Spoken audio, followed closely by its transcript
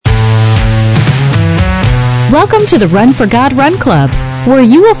Welcome to the Run for God Run Club, where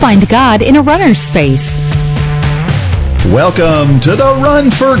you will find God in a runner's space. Welcome to the Run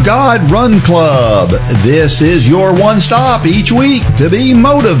for God Run Club. This is your one stop each week to be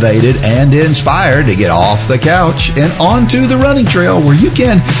motivated and inspired to get off the couch and onto the running trail, where you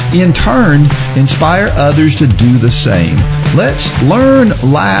can, in turn, inspire others to do the same. Let's learn,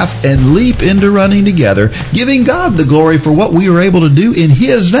 laugh, and leap into running together, giving God the glory for what we were able to do in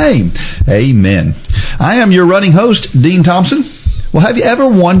His name. Amen. I am your running host, Dean Thompson. Well, have you ever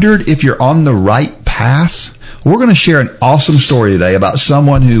wondered if you're on the right path? We're going to share an awesome story today about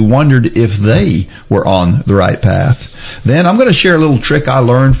someone who wondered if they were on the right path. Then I'm going to share a little trick I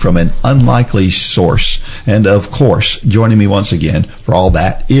learned from an unlikely source. And of course, joining me once again for all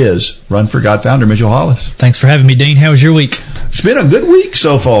that is Run for God founder Mitchell Hollis. Thanks for having me, Dean. How was your week? It's been a good week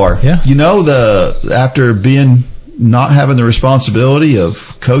so far. Yeah. You know, after not having the responsibility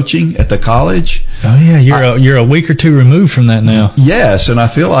of coaching at the college. Oh yeah, you're a week or two removed from that now. Yes, and I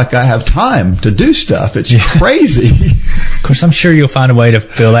feel like I have time to do stuff. It's crazy. Of course, I'm sure you'll find a way to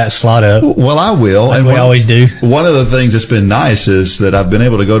fill that slot up. Well, I will. Like we always do. One of the things that's been nice is that I've been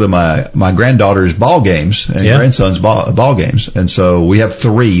able to go to my granddaughter's ball games and grandson's ball games. And so we have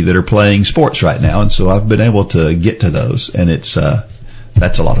 3 that are playing sports right now. And so I've been able to get to those. And it's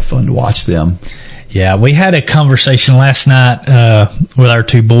that's a lot of fun to watch them. Yeah, we had a conversation last night with our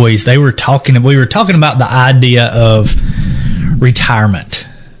 2 boys. We were talking about the idea of retirement.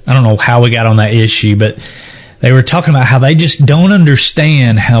 I don't know how we got on that issue, but they were talking about how they just don't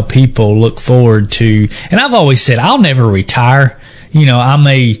understand how people look forward to. And I've always said, I'll never retire. You know, I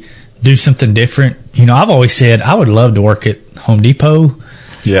may do something different. You know, I've always said I would love to work at Home Depot.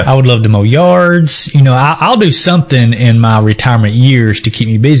 Yeah, I would love to mow yards. You know, I'll do something in my retirement years to keep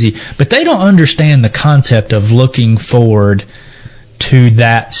me busy. But they don't understand the concept of looking forward to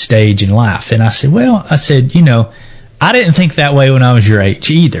that stage in life. And I said, you know, I didn't think that way when I was your age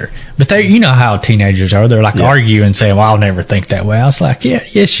either. But you know how teenagers are. They're like arguing and saying, well, I'll never think that way. I was like,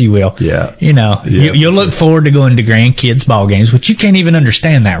 yes, you will. Yeah. You know, you'll look forward to going to grandkids' ball games, which you can't even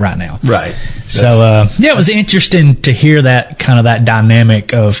understand that right now. Right. So, it was interesting to hear that kind of that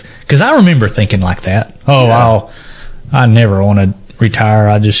dynamic of, because I remember thinking like that. I never want to retire.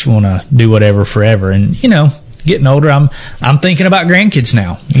 I just want to do whatever forever. And, you know, getting older, I'm thinking about grandkids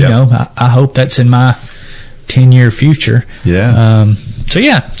now. You know, I hope that's in my 10-year future. Yeah.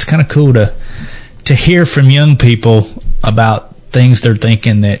 It's kind of cool to hear from young people about things they're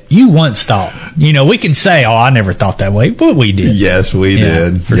thinking that you once thought. You know, we can say, I never thought that way, but we did. Yes, we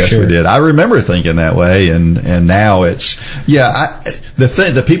did. For sure. We did. I remember thinking that way, and now it's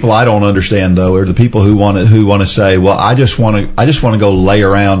the people I don't understand though are the people who want to say, well, I just want to go lay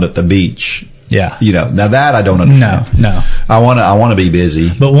around at the beach. Yeah. You know, now that I don't understand. No. I want to be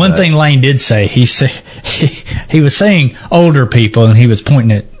busy. But one thing Lane did say, he was saying older people, and he was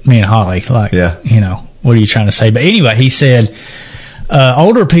pointing at me and Holly, like, you know, what are you trying to say? But anyway, he said,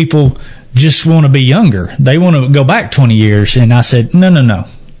 older people just want to be younger. They want to go back 20 years. And I said, no.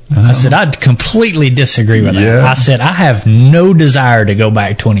 I said, I completely disagree with that. Yeah. I said, I have no desire to go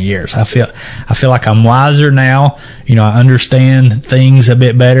back 20 years. I feel like I'm wiser now. You know, I understand things a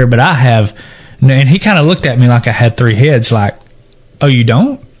bit better, but I have. And he kind of looked at me like I had 3 heads, like, oh, you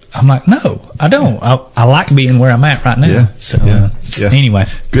don't? I'm like, no, I don't. I like being where I'm at right now. Yeah. So, anyway.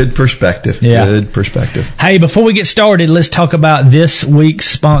 Good perspective. Yeah. Good perspective. Hey, before we get started, let's talk about this week's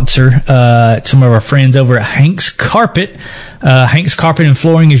sponsor. Some of our friends over at Hank's Carpet. Hank's Carpet and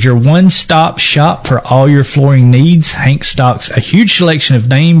Flooring is your one-stop shop for all your flooring needs. Hank stocks a huge selection of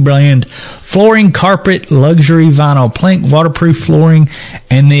name brand flooring, carpet, luxury vinyl plank, waterproof flooring,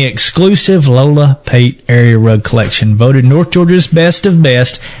 and the exclusive Lola Pate area rug collection. Voted North Georgia's best of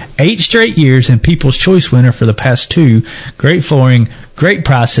best 8 straight years and People's Choice winner for the past 2. Great flooring, great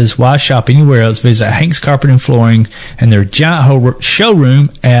prices. Why shop anywhere else? Visit Hank's Carpet and Flooring and their giant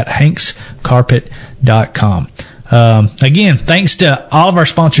showroom at hankscarpet.com. Again, thanks to all of our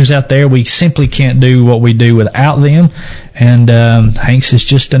sponsors out there. We simply can't do what we do without them. And Hanks is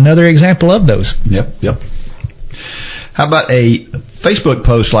just another example of those. Yep. How about a Facebook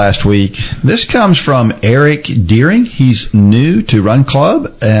post last week? This comes from Eric Deering. He's new to Run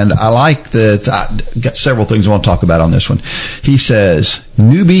Club, and I like that. I got several things I want to talk about on this one. He says,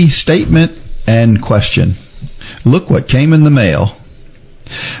 newbie statement and question. Look what came in the mail.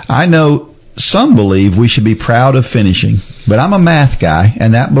 I know some believe we should be proud of finishing, but I'm a math guy,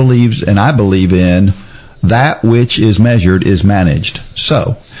 and I believe in that which is measured is managed.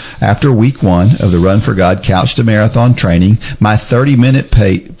 So, after week 1 of the Run for God Couch to Marathon training, my 30-minute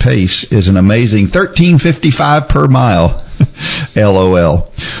pace is an amazing 13:55 per mile. LOL.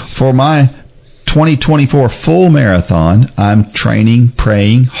 For my 2024 full marathon, I'm training,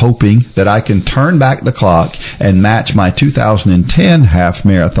 praying, hoping that I can turn back the clock and match my 2010 half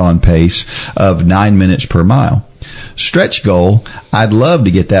marathon pace of 9 minutes per mile. Stretch goal, I'd love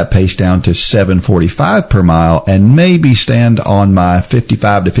to get that pace down to 7:45 per mile and maybe stand on my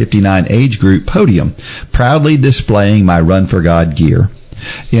 55 to 59 age group podium, proudly displaying my Run for God gear.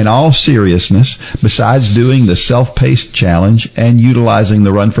 In all seriousness, besides doing the self-paced challenge and utilizing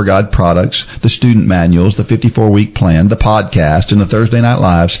the Run for God products, the student manuals, the 54-week plan, the podcast, and the Thursday Night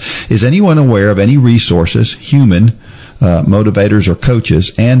Lives, is anyone aware of any resources, human motivators or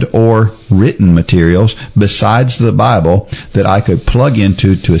coaches, and or written materials besides the Bible that I could plug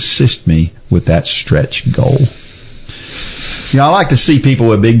into to assist me with that stretch goal? You know, I like to see people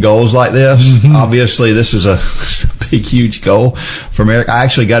with big goals like this. Mm-hmm. Obviously, this is a big, huge goal from Eric. I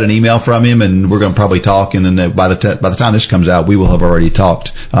actually got an email from him, and we're going to probably talk. And then by the time this comes out, we will have already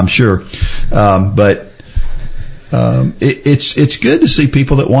talked, I'm sure. It's good to see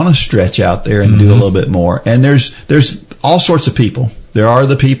people that want to stretch out there and do a little bit more. And there's all sorts of people. There are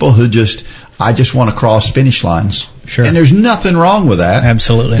the people who I just want to cross finish lines. Sure. And there's nothing wrong with that.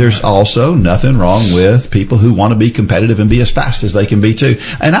 Absolutely. There's also nothing wrong with people who want to be competitive and be as fast as they can be too.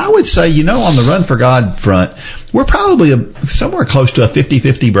 And I would say, on the Run for God front, we're probably somewhere close to a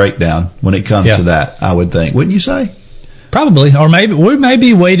 50-50 breakdown when it comes to that, I would think. Wouldn't you say? Probably. Or maybe we may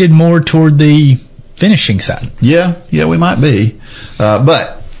be weighted more toward the finishing side. Yeah, we might be.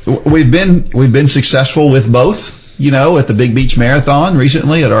 But we've been successful with both. At the Big Beach Marathon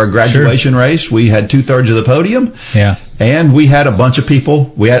recently at our graduation race, we had 2/3 of the podium. Yeah. And we had a bunch of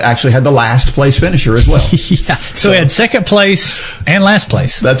people. We actually had the last place finisher as well. Yeah. So we had second place and last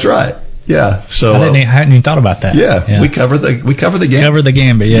place. That's right. Yeah. So I hadn't even thought about that. Yeah. We cover the gambit. Cover the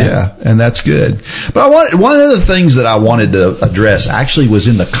gambit. Yeah. Yeah. And that's good. But one of the things that I wanted to address actually was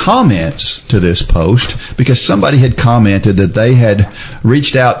in the comments to this post, because somebody had commented that they had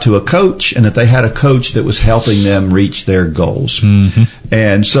reached out to a coach and that they had a coach that was helping them reach their goals. Mm-hmm.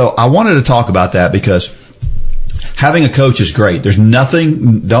 And so I wanted to talk about that because having a coach is great. There's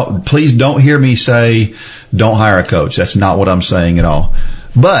nothing, please don't hear me say don't hire a coach. That's not what I'm saying at all.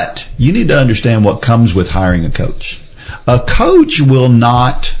 But you need to understand what comes with hiring a coach. A coach will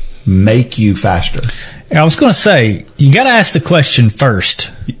not make you faster. I was going to say, you got to ask the question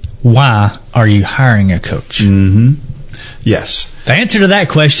first. Why are you hiring a coach? Mm-hmm. Yes. The answer to that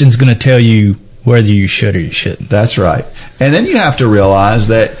question is going to tell you whether you should or you shouldn't. That's right. And then you have to realize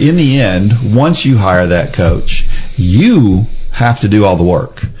that in the end, once you hire that coach, you have to do all the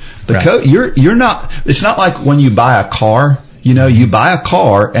work. You're not, it's not like when you buy a car. You buy a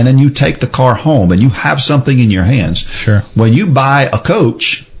car and then you take the car home and you have something in your hands. Sure. When you buy a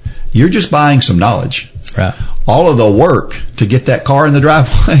coach, you're just buying some knowledge. Right. All of the work to get that car in the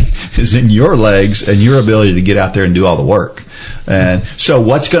driveway is in your legs and your ability to get out there and do all the work. And so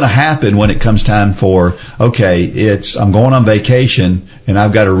what's going to happen when it comes time for, I'm going on vacation and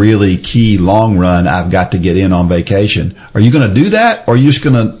I've got a really key long run I've got to get in on vacation. Are you going to do that, or are you just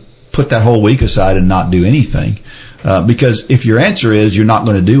going to put that whole week aside and not do anything? Because if your answer is you're not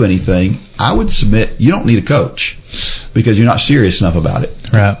going to do anything, I would submit you don't need a coach because you're not serious enough about it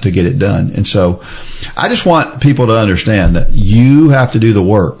to get it done. And so I just want people to understand that you have to do the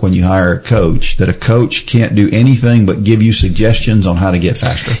work when you hire a coach, that a coach can't do anything but give you suggestions on how to get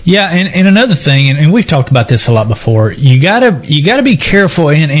faster. Yeah. And another thing, and we've talked about this a lot before, you gotta be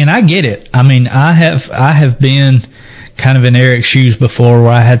careful. And I get it. I mean, I have been kind of in Eric's shoes before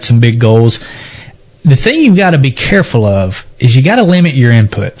where I had some big goals. The thing you've got to be careful of is you got to limit your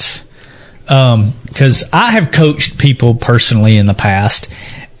inputs. Because I have coached people personally in the past,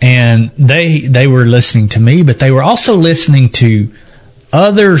 and they were listening to me, but they were also listening to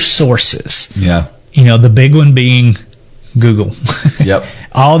other sources. Yeah. The big one being Google. Yep.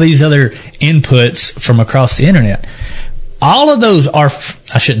 All these other inputs from across the internet. All of those are,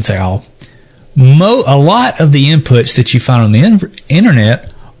 I shouldn't say all, a lot of the inputs that you find on the internet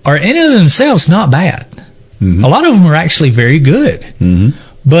are in and of themselves not bad. Mm-hmm. A lot of them are actually very good. Mm-hmm.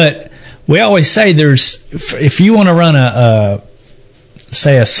 But we always say if you want to run a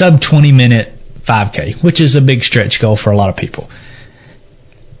sub 20 minute 5K, which is a big stretch goal for a lot of people,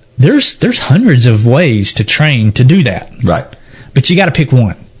 there's hundreds of ways to train to do that. Right. But you got to pick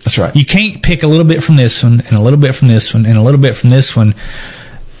one. That's right. You can't pick a little bit from this one and a little bit from this one and a little bit from this one.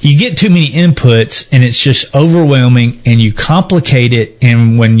 You get too many inputs and it's just overwhelming, and you complicate it.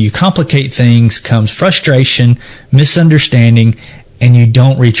 And when you complicate things comes frustration, misunderstanding, and you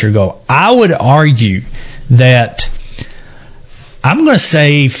don't reach your goal. I would argue that I'm going to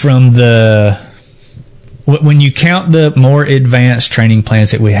say when you count the more advanced training plans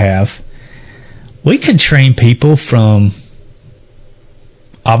that we have, we can train people from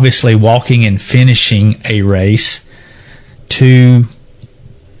obviously walking and finishing a race to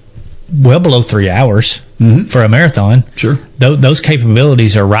well below 3 hours for a marathon. Sure. Those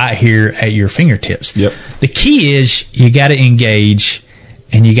capabilities are right here at your fingertips. Yep. The key is you got to engage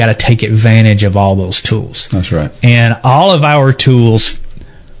and you got to take advantage of all those tools. That's right. And all of our tools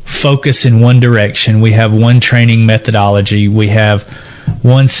focus in one direction. We have one training methodology. We have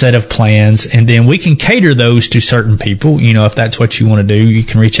one set of plans, and then we can cater those to certain people. If that's what you want to do, you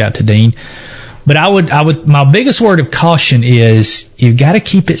can reach out to Dean. But I would. My biggest word of caution is you've got to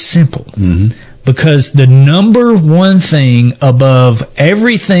keep it simple, because the number one thing above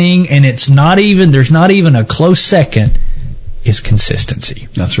everything, and there's not even a close second, is consistency.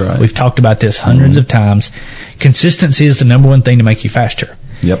 That's right. We've talked about this hundreds of times. Consistency is the number one thing to make you faster.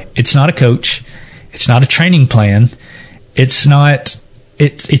 Yep. It's not a coach. It's not a training plan. It's not.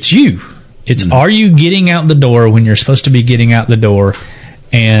 It's you. It's are you getting out the door when you're supposed to be getting out the door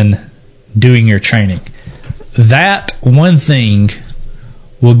and doing your training? That one thing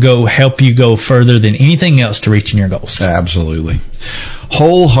will help you go further than anything else to reaching your goals. Absolutely.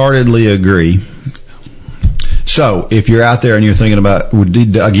 Wholeheartedly agree. So if you're out there and you're thinking about, we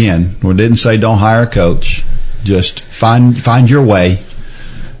didn't say don't hire a coach. Just find your way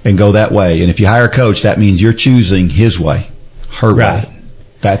and go that way. And if you hire a coach, that means you're choosing his way, her way.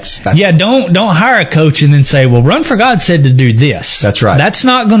 That's don't hire a coach and then say, well, Run for God said to do this. That's right. That's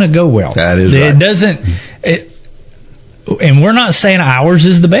not going to go well. That is right. It doesn't. And we're not saying ours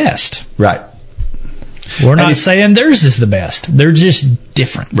is the best. Right. We're not saying theirs is the best. They're just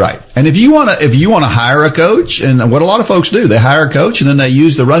different. Right. And if you want to hire a coach, and what a lot of folks do, they hire a coach and then they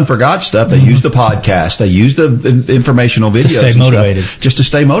use the Run for God stuff. They use the podcast. They use the informational videos to stay motivated. Just to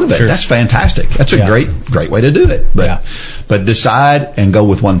stay motivated. Sure. That's fantastic. That's a great way to do it. But decide and go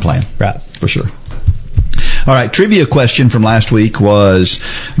with one plan. Right. For sure. All right, trivia question from last week was,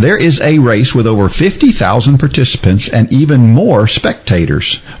 there is a race with over 50,000 participants and even more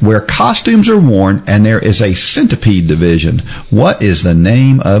spectators where costumes are worn and there is a centipede division. What is the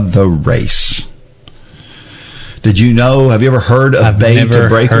name of the race? Did you know? Have you ever heard of Bay to Breakers?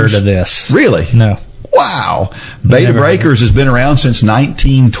 I've never heard of this. Really? No. Wow. Bay to Breakers has been around since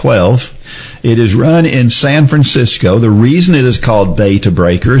 1912. It is run in San Francisco. The reason it is called Bay to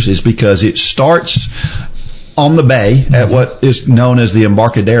Breakers is because it starts on the bay at what is known as the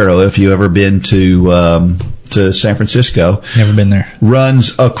Embarcadero. If you've ever been to San Francisco, never been there.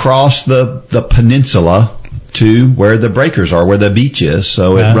 Runs across the peninsula to where the breakers are, where the beach is.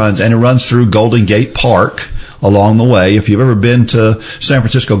 So it runs through Golden Gate Park along the way. If you've ever been to San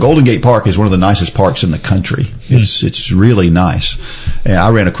Francisco, Golden Gate Park is one of the nicest parks in the country. It's really nice. And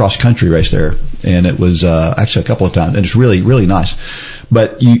I ran a cross country race there, and it was actually a couple of times, and it's really, really nice.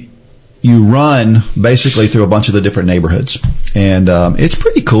 But you run basically through a bunch of the different neighborhoods, and it's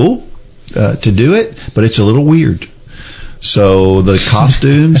pretty cool to do it, but it's a little weird. So the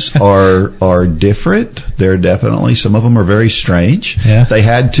costumes are different. They're definitely, some of them are very strange. Yeah. They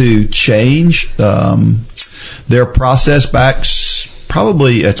had to change their process back. It's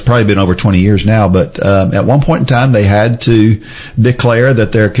probably been over 20 years now, but at one point in time, they had to declare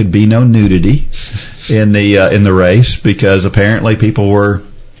that there could be no nudity in the race, because apparently people were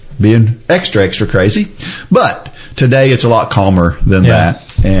being extra crazy. But today it's a lot calmer than that.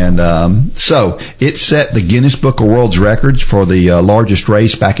 And so it set the Guinness Book of World Records for the largest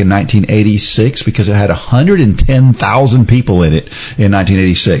race back in 1986, because it had 110,000 people in it in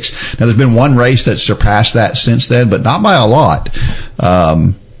 1986. Now, there's been one race that surpassed that since then, but not by a lot.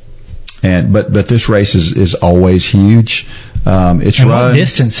 But this race is always huge. What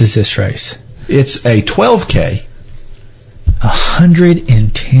distance is this race? It's a 12K.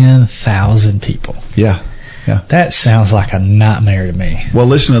 110,000 people. Yeah. That sounds like a nightmare to me. Well,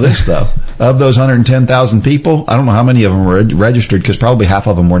 listen to this, though. Of those 110,000 people, I don't know how many of them were registered, because probably half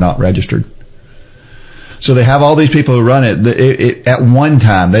of them were not registered. So they have all these people who run it. At one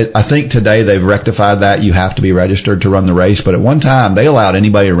time, I think today they've rectified that. You have to be registered to run the race. But at one time, they allowed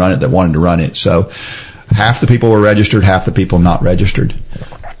anybody to run it that wanted to run it. So half the people were registered, half the people not registered.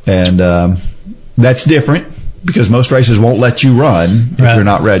 And that's different, because most races won't let you run if you're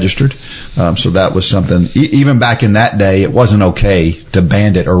not registered. So that was something, even back in that day, it wasn't okay to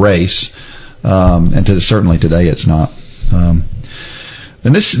bandit a race. And certainly today it's not. And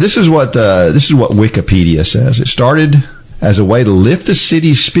this is what Wikipedia says. It started as a way to lift the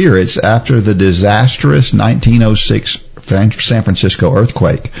city's spirits after the disastrous 1906 San Francisco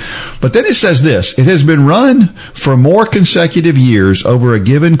earthquake. But then it says this: it has been run for more consecutive years over a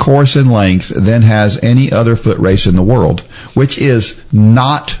given course and length than has any other foot race in the world, which is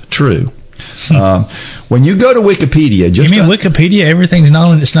not true. When you go to Wikipedia, You mean Wikipedia, everything's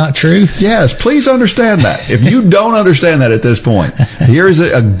known and it's not true? Yes, please understand that. If you don't understand that at this point, here's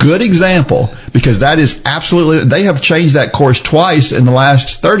a good example, because that is absolutely, they have changed that course twice in the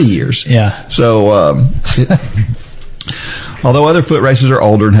last 30 years. Yeah. So, although other foot races are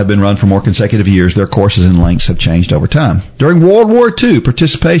older and have been run for more consecutive years, their courses and lengths have changed over time. During World War II,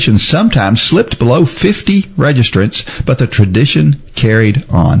 participation sometimes slipped below 50 registrants, but the tradition carried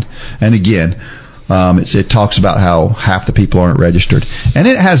on. And again, it talks about how half the people aren't registered. And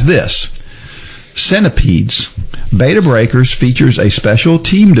it has this. Centipedes. Beta Breakers features a special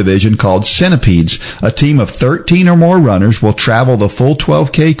team division called Centipedes. A team of 13 or more runners will travel the full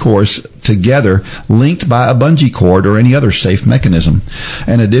 12K course together, linked by a bungee cord or any other safe mechanism.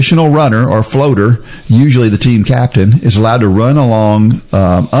 An additional runner or floater, usually the team captain, is allowed to run along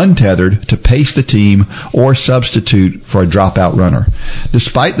untethered to pace the team or substitute for a dropout runner.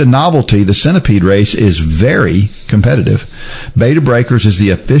 Despite the novelty, the Centipede race is very competitive. Beta Breakers is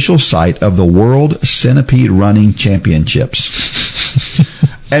the official site of the World Centipede Running Championships.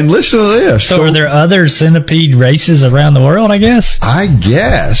 And listen to this. So are there other centipede races around the world, I guess? I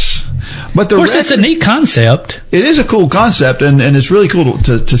guess. But of course, it's a neat concept. It is a cool concept, and it's really cool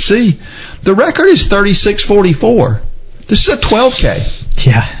to see. The record is 36:44. This is a 12K.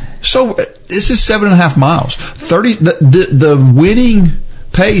 Yeah. So this is 7.5 miles. The winning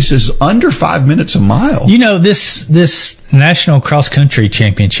pace is under 5 minutes a mile. You know, this national cross country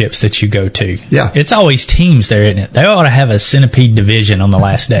championships that you go to. Yeah. It's always teams there, isn't it? They ought to have a centipede division on the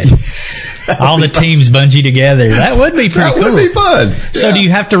last day. All the teams bungee together. That would be pretty cool. That would be fun. So Yeah. do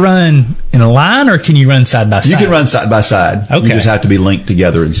you have to run in a line, or can you run side by side? You can run side by side. Okay. You just have to be linked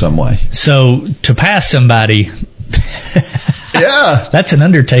together in some way. So to pass somebody, Yeah. that's an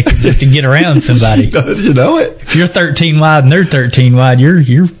undertaking just to get around somebody. You know it. If you're 13 wide and they're 13 wide,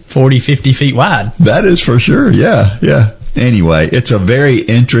 you're 40, 50 feet wide. That is for sure. Yeah. Yeah. Anyway, it's a very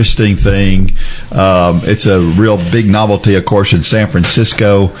interesting thing. It's a real big novelty, of course, in San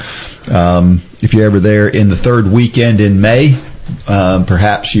Francisco. If you're ever there in the third weekend in May,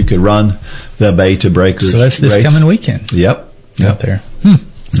 perhaps you could run the Beta Breakers. So that's this race. coming weekend. Yep. Out there.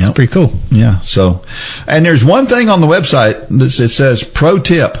 Yep. Pretty cool. Yeah. So, and there's one thing on the website that it says, pro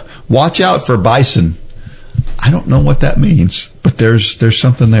tip, watch out for bison. I don't know what that means, but there's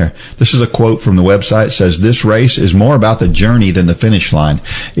something there. This is a quote from the website. It says, this race is more about the journey than the finish line.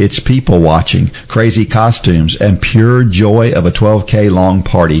 It's people watching, crazy costumes, and pure joy of a 12K long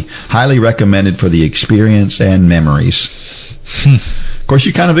party. Highly recommended for the experience and memories. Of course,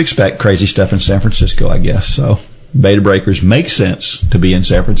 you kind of expect crazy stuff in San Francisco, I guess. So Beta Breakers makes sense to be in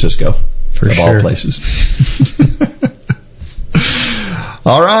San Francisco. For of sure. all places.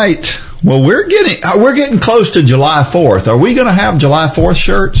 All right. Well, we're getting close to July 4th. Are we going to have July 4th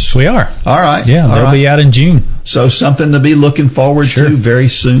shirts? We are. All right. Yeah, All they'll right. be out in June. So something to be looking forward Sure. to very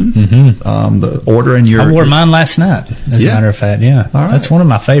soon. Mm-hmm. The order in your... I wore mine last night, as Yeah. a matter of fact. Yeah. All right. That's one of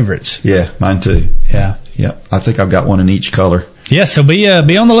my favorites. Yeah, mine too. Yeah. Yeah. I think I've got one in each color. Yeah, so be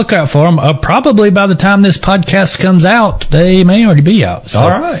on the lookout for them. Probably by the time this podcast comes out, they may already be out. So, All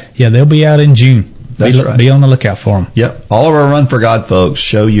right. Yeah, they'll be out in June. That's right. Be on the lookout for them. Yep. All of our Run for God folks,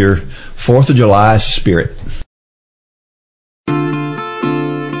 show your 4th of July spirit.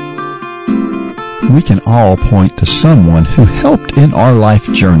 We can all point to someone who helped in our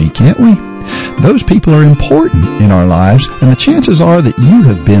life journey, can't we? Those people are important in our lives, and the chances are that you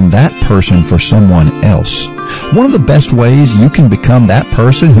have been that person for someone else. One of the best ways you can become that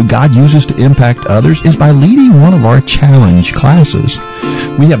person who God uses to impact others is by leading one of our challenge classes.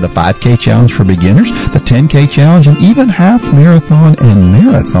 We have the 5K challenge for beginners, the 10K challenge, and even half marathon and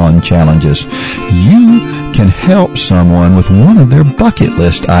marathon challenges. You can help someone with one of their bucket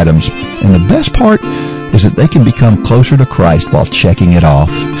list items. And the best part is that they can become closer to Christ while checking it off.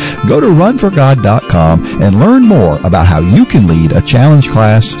 Go to runforgod.com and learn more about how you can lead a challenge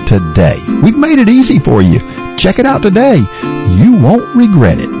class today. We've made it easy for you. Check it out today. You won't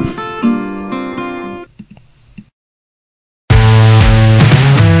regret it.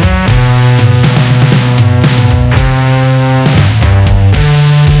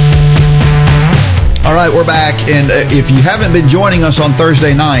 All right, we're back. And if you haven't been joining us on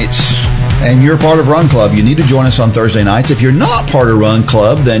Thursday nights, and you're part of Run Club, you need to join us on Thursday nights. If you're not part of Run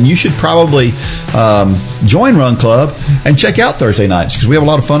Club, then you should probably join Run Club and check out Thursday nights, because we have a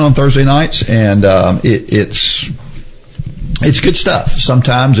lot of fun on Thursday nights, and it's It's good stuff.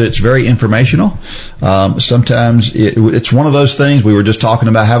 Sometimes it's very informational. Sometimes it's one of those things. We were just talking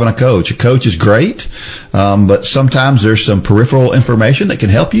about having a coach. A coach is great, but sometimes there's some peripheral information that can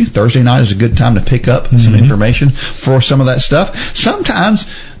help you. Thursday night is a good time to pick up some information for some of that stuff. Sometimes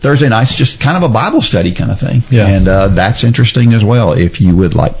Thursday night's just kind of a Bible study kind of thing. Yeah. And that's interesting as well if you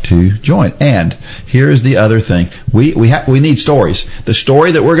would like to join. And here's the other thing. We need stories. The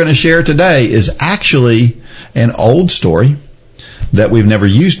story that we're going to share today is actually an old story that we've never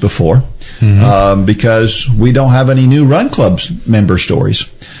used before, because we don't have any new Run Club's member stories.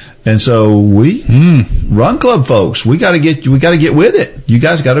 And so Run Club folks, we got to get with it. You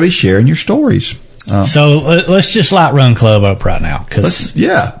guys got to be sharing your stories. So let's just light Run Club up right now, because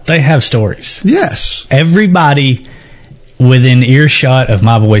they have stories. Yes. Everybody within earshot of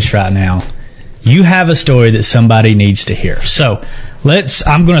my voice right now, you have a story that somebody needs to hear. So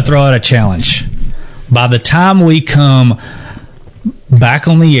I'm going to throw out a challenge. By the time we come back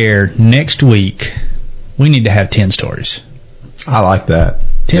on the air next week, we need to have 10 stories. I like that.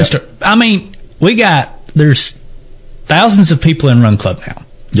 10 stories. I mean, there's thousands of people in Run Club now.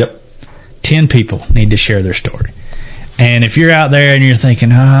 Yep. 10 people need to share their story. And if you're out there and you're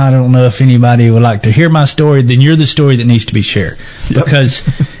thinking, I don't know if anybody would like to hear my story, then you're the story that needs to be shared. Yep. Because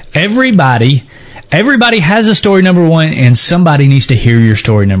everybody has a story, number one, and somebody needs to hear your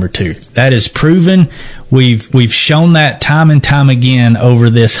story, number two. That is proven. We've shown that time and time again over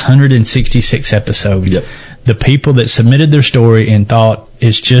this 166 episodes. Yep. The people that submitted their story and thought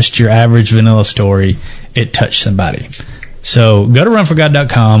it's just your average vanilla story, it touched somebody. So go to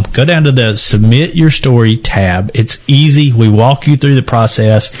runforgod.com, go down to the Submit Your Story tab. It's easy. We walk you through the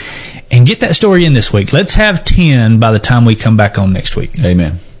process and get that story in this week. Let's have 10 by the time we come back on next week.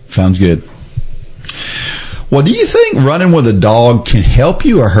 Amen. Sounds good. Well, do you think running with a dog can help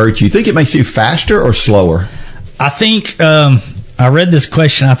you or hurt you? Think it makes you faster or slower? I think I read this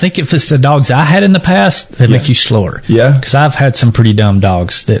question. I think if it's the dogs I had in the past, they make you slower. Yeah. Because I've had some pretty dumb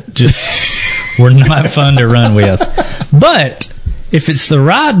dogs that just were not fun to run with. But if it's the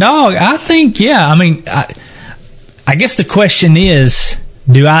right dog, I think, I mean, I guess the question is,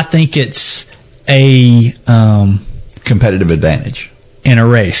 do I think it's a competitive advantage in a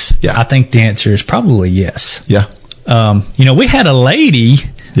race? Yeah. I think the answer is probably yes. Yeah. We had a lady.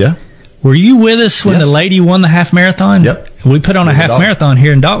 Yeah. Were you with us when the lady won the half marathon? Yep. We put on a half marathon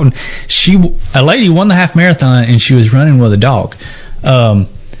here in Dalton. A lady won the half marathon and she was running with a dog.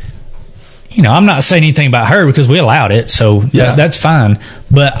 I'm not saying anything about her because we allowed it, so that's fine.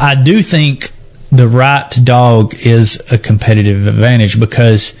 But I do think the right dog is a competitive advantage,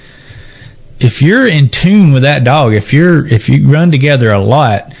 because if you're in tune with that dog, if you run together a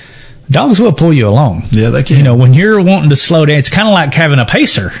lot, dogs will pull you along. Yeah, they can. When you're wanting to slow down, it's kind of like having a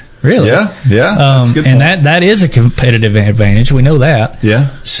pacer, really. Yeah. That's a good point. And that is a competitive advantage. We know that.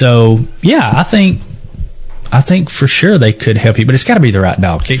 Yeah. So I think for sure they could help you, but it's got to be the right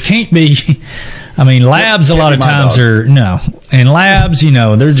dog. It can't be. I mean, labs a lot of times are and labs,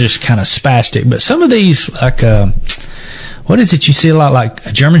 they're just kind of spastic. But some of these, like, what is it? You see a lot like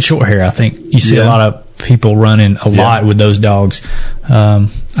a German Shorthair. I think you see a lot of people running a lot with those dogs. I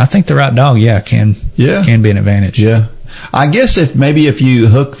think the right dog, can be an advantage. Yeah, I guess if you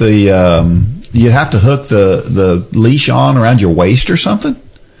hook you'd have to hook the leash on around your waist or something.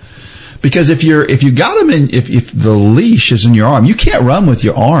 Because if you got them in, if the leash is in your arm, you can't run with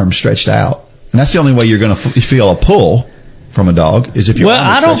your arm stretched out, and that's the only way you're going to feel a pull from a dog is if your arm is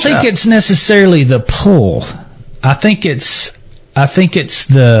stretched out. Well, I don't think it's necessarily the pull. I think it's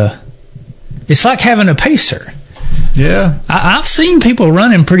like having a pacer. Yeah, I've seen people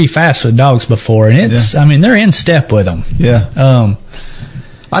running pretty fast with dogs before, and I mean, they're in step with them. Yeah.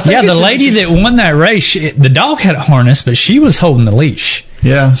 The lady that won that race, the dog had a harness, but she was holding the leash.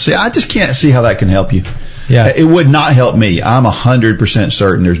 Yeah. See, I just can't see how that can help you. Yeah. It would not help me. I'm 100%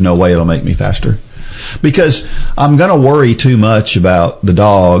 certain there's no way it'll make me faster, because I'm going to worry too much about the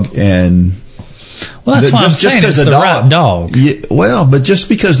dog. And that's why I'm saying it's the right dog. Yeah, well, but just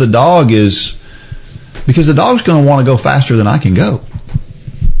because the dog's going to want to go faster than I can go.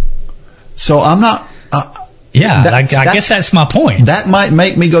 So I'm not. I guess that's my point. That might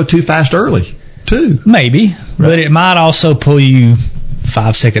make me go too fast early, too. Maybe, right. But it might also pull you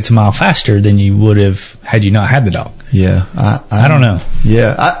 5 seconds a mile faster than you would have had you not had the dog. Yeah, I don't know.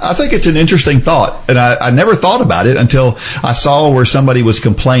 Yeah, I think it's an interesting thought, and I never thought about it until I saw where somebody was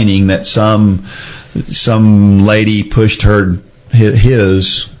complaining that some lady pushed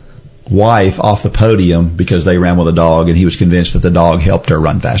his wife off the podium because they ran with a dog, and he was convinced that the dog helped her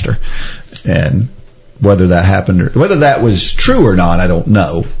run faster. And whether that happened or whether that was true or not, I don't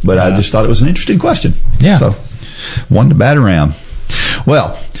know. But I just thought it was an interesting question. Yeah. So, One to bat around.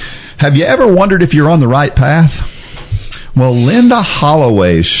 Well, have you ever wondered if you're on the right path? Well, Linda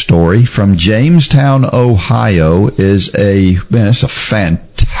Holloway's story from Jamestown, Ohio it's a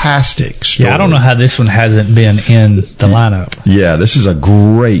fantastic story. Yeah, I don't know how this one hasn't been in the lineup. Yeah, this is a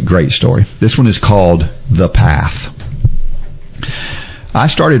great, great story. This one is called The Path. I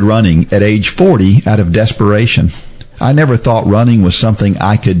started running at age 40 out of desperation. I never thought running was something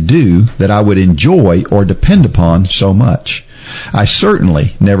I could do that I would enjoy or depend upon so much. I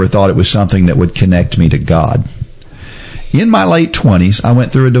certainly never thought it was something that would connect me to God. In my late 20s, I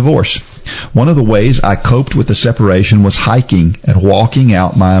went through a divorce. One of the ways I coped with the separation was hiking and walking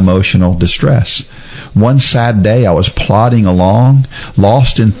out my emotional distress. One sad day, I was plodding along,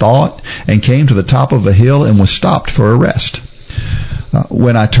 lost in thought, and came to the top of a hill and was stopped for a rest.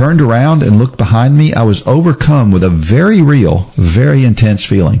 When I turned around and looked behind me, I was overcome with a very real, very intense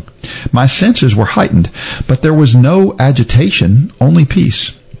feeling. My senses were heightened, but there was no agitation, only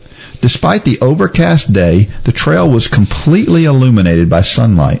peace. Despite the overcast day, the trail was completely illuminated by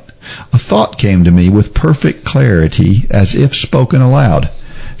sunlight. A thought came to me with perfect clarity, as if spoken aloud.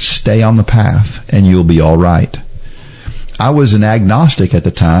 Stay on the path, and you'll be all right. I was an agnostic at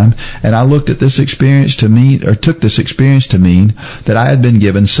the time, and I looked at this experience to mean, or took this experience to mean, that I had been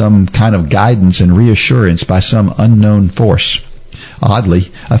given some kind of guidance and reassurance by some unknown force.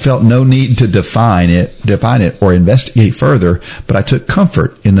 Oddly, I felt no need to define it or investigate further, but I took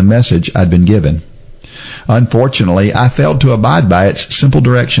comfort in the message I'd been given. Unfortunately, I failed to abide by its simple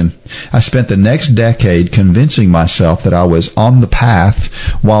direction. I spent the next decade convincing myself that I was on the path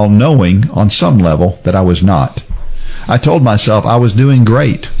while knowing on some level that I was not. I told myself I was doing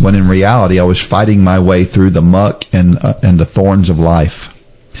great when in reality I was fighting my way through the muck and the thorns of life.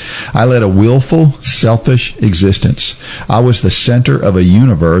 I led a willful, selfish existence. I was the center of a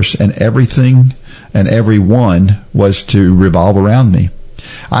universe, and everything and everyone was to revolve around me.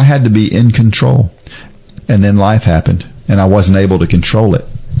 I had to be in control. And then life happened, and I wasn't able to control it.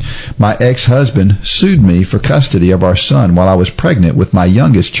 My ex-husband sued me for custody of our son while I was pregnant with my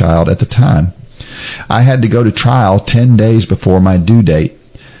youngest child at the time. I had to go to trial 10 days before my due date.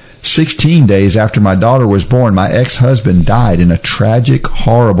 16 days after my daughter was born, my ex-husband died in a tragic,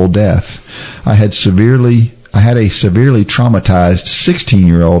 horrible death. I had a severely traumatized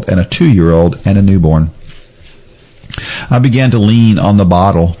 16-year-old and a 2-year-old and a newborn. I began to lean on the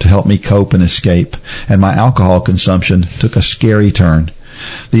bottle to help me cope and escape, and my alcohol consumption took a scary turn.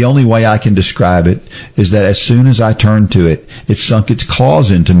 The only way I can describe it is that as soon as I turned to it, it sunk its claws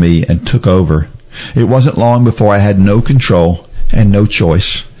into me and took over. It wasn't long before I had no control and no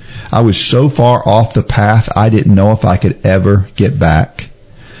choice. I was so far off the path I didn't know if I could ever get back.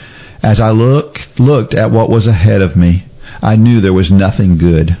 As I looked at what was ahead of me, I knew there was nothing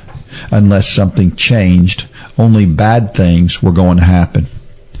good. Unless something changed, only bad things were going to happen.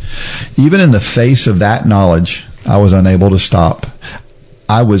 Even in the face of that knowledge, I was unable to stop.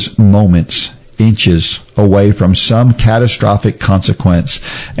 I was moments, inches away from some catastrophic consequence,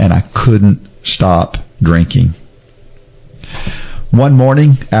 and I couldn't stop drinking. One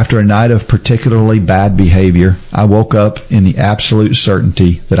morning, after a night of particularly bad behavior, I woke up in the absolute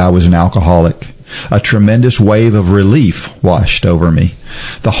certainty that I was an alcoholic. A tremendous wave of relief washed over me.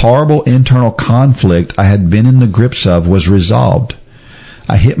 The horrible internal conflict I had been in the grips of was resolved.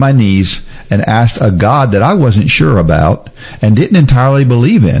 I hit my knees and asked a God that I wasn't sure about and didn't entirely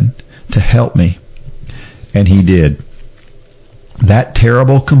believe in to help me. And He did. That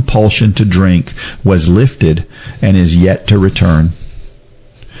terrible compulsion to drink was lifted and is yet to return.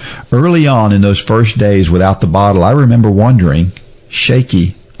 Early on in those first days without the bottle, I remember wondering,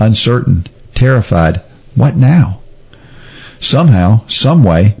 shaky, uncertain, terrified, what now? Somehow, some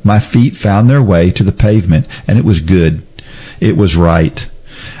way, my feet found their way to the pavement, and it was good. It was right.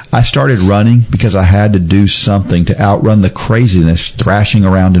 I started running because I had to do something to outrun the craziness thrashing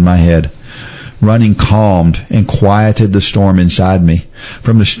around in my head. Running calmed and quieted the storm inside me.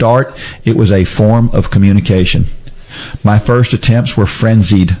 From the start, it was a form of communication. My first attempts were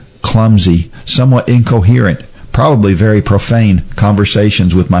frenzied, clumsy, somewhat incoherent, probably very profane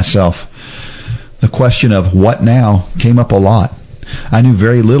conversations with myself. The question of what now came up a lot. I knew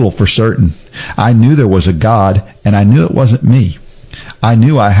very little for certain. I knew there was a God, and I knew it wasn't me. I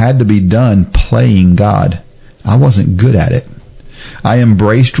knew I had to be done playing God. I wasn't good at it. I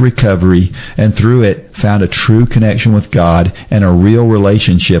embraced recovery, and through it found a true connection with God and a real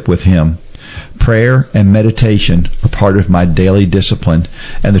relationship with Him. Prayer and meditation are part of my daily discipline,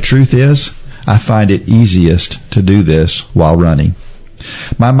 and the truth is, I find it easiest to do this while running.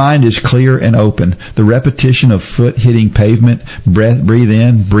 My mind is clear and open. The repetition of foot hitting pavement, breathe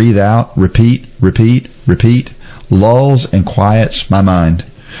in, breathe out, repeat, repeat, repeat, lulls and quiets my mind.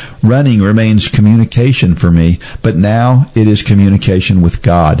 Running remains communication for me, but now it is communication with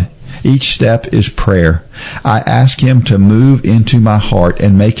God. Each step is prayer. I ask Him to move into my heart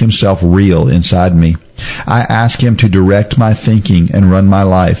and make Himself real inside me. I ask Him to direct my thinking and run my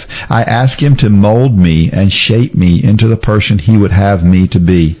life. I ask Him to mold me and shape me into the person He would have me to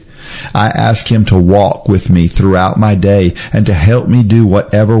be. I ask Him to walk with me throughout my day and to help me do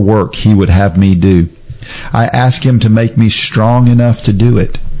whatever work He would have me do. I ask Him to make me strong enough to do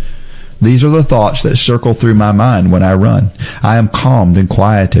it. These are the thoughts that circle through my mind when I run. I am calmed and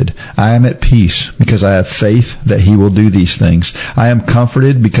quieted. I am at peace because I have faith that He will do these things. I am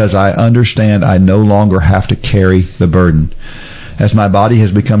comforted because I understand I no longer have to carry the burden. As my body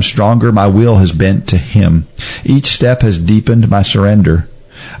has become stronger, my will has bent to Him. Each step has deepened my surrender.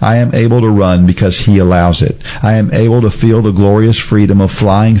 I am able to run because He allows it. I am able to feel the glorious freedom of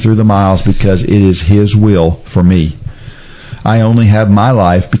flying through the miles because it is His will for me. I only have my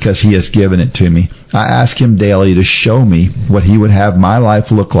life because He has given it to me. I ask Him daily to show me what He would have my life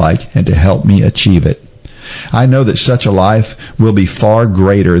look like and to help me achieve it. I know that such a life will be far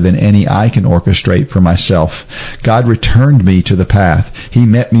greater than any I can orchestrate for myself. God returned me to the path. He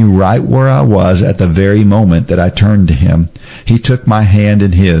met me right where I was at the very moment that I turned to Him. He took my hand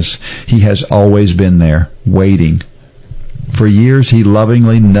in His. He has always been there, waiting. For years, He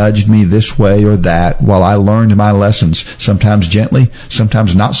lovingly nudged me this way or that while I learned my lessons, sometimes gently,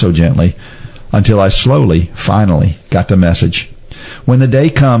 sometimes not so gently, until I slowly, finally, got the message. When the day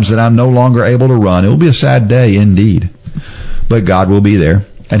comes that I'm no longer able to run, it will be a sad day indeed. But God will be there,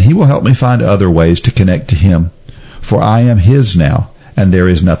 and He will help me find other ways to connect to Him. For I am His now, and there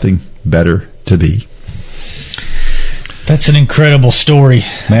is nothing better to be. That's an incredible story.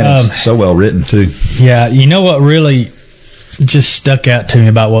 Man, it's so well written, too. Yeah, you know what really just stuck out to me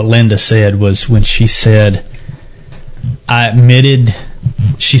about what Linda said was when she said,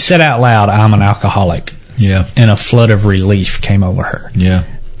 she said out loud, I'm an alcoholic. Yeah. And a flood of relief came over her. Yeah.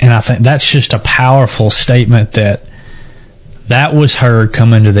 And I think that's just a powerful statement that was her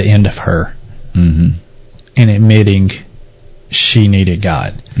coming to the end of her and admitting she needed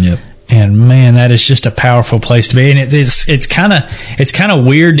God. Yep. And man, that is just a powerful place to be. And it's kind of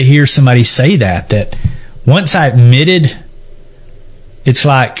weird to hear somebody say that once I admitted, it's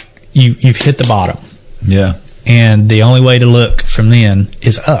like you've hit the bottom. Yeah. And the only way to look from then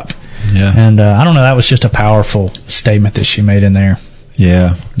is up. Yeah. And I don't know, that was just a powerful statement that she made in there.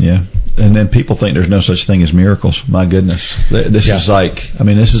 Yeah, yeah. And then people think there's no such thing as miracles. My goodness. This is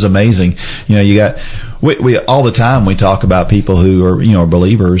this is amazing. You know, we all the time we talk about people who are,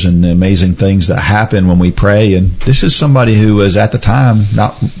 believers and the amazing things that happen when we pray. And this is somebody who was at the time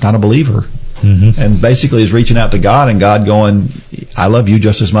not a believer. Mm-hmm. And basically is reaching out to God and God going, I love you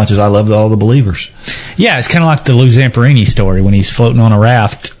just as much as I love all the believers. Yeah, it's kind of like the Lou Zamperini story when he's floating on a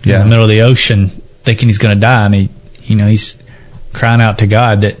raft in the middle of the ocean thinking he's going to die, and he's crying out to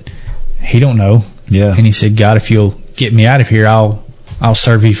God that he don't know. Yeah. And he said, God, if you'll get me out of here, I'll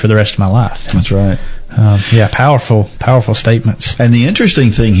serve you for the rest of my life. That's right. Powerful statements. And the interesting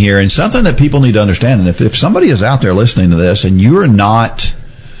thing here, and something that people need to understand, and if somebody is out there listening to this and you are not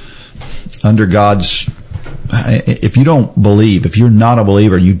under God's, if you don't believe, if you're not a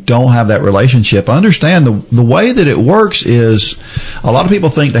believer, you don't have that relationship, understand the way that it works is a lot of people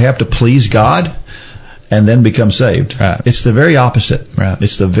think they have to please God and then become saved. Right. It's the very opposite. Right.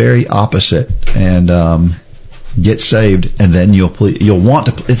 It's the very opposite. And get saved, and then you'll want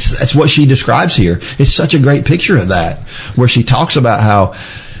to. It's what she describes here. It's such a great picture of that, where she talks about how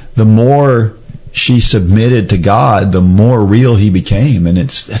the more she submitted to God, the more real He became, and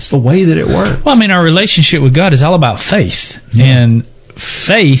that's the way that it works. Well, I mean, our relationship with God is all about faith, and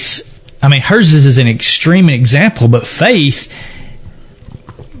faith. I mean, hers is an extreme example, but faith,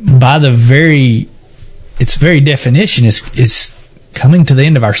 by its very definition, is coming to the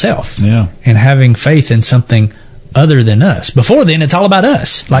end of ourselves, and having faith in something other than us. Before then, it's all about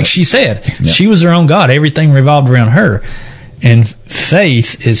us. Like she said, she was her own God. Everything revolved around her, and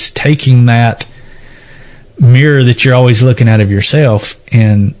faith is taking that mirror that you're always looking at of yourself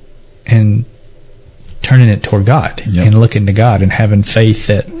and turning it toward God and looking to God and having faith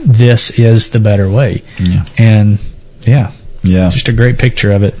that this is the better way. And just a great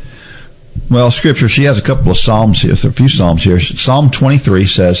picture of it. Well, Scripture, she has a couple of Psalms here, a few Psalms here. Psalm 23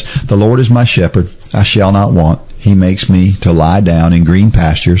 says, "The Lord is my shepherd, I shall not want. He makes me to lie down in green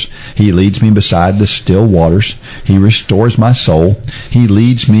pastures. He leads me beside the still waters. He restores my soul. He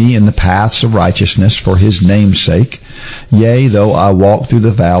leads me in the paths of righteousness for His name's sake. Yea, though I walk through the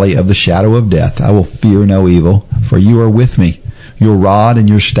valley of the shadow of death, I will fear no evil, for You are with me. Your rod and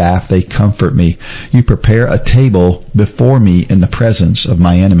your staff, they comfort me. You prepare a table before me in the presence of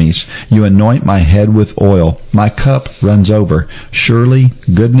my enemies. You anoint my head with oil. My cup runs over. Surely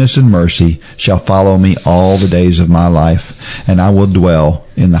goodness and mercy shall follow me all the days of my life, and I will dwell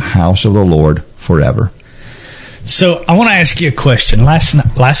in the house of the Lord forever. So I want to ask you a question. Last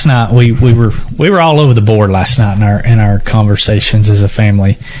night we were all over the board last night in our conversations as a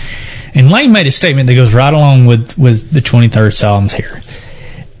family. And Lane made a statement that goes right along with the 23rd Psalms here.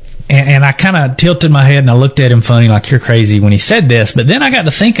 And I kind of tilted my head and I looked at him funny like, you're crazy when he said this. But then I got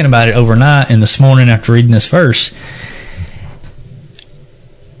to thinking about it overnight and this morning after reading this verse.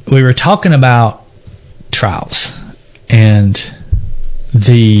 We were talking about trials and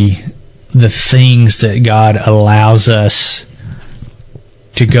the things that God allows us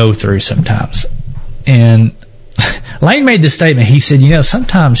to go through sometimes. And Lane made the statement, he said,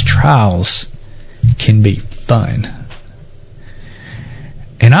 sometimes trials can be fun.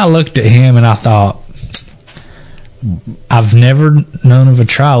 And I looked at him and I thought, I've never known of a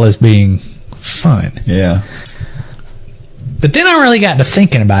trial as being fun. Yeah. But then I really got to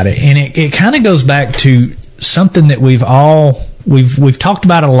thinking about it, and it kind of goes back to something that we've talked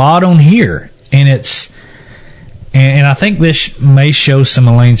about a lot on here, and and I think this may show some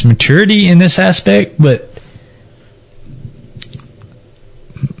of Lane's maturity in this aspect, but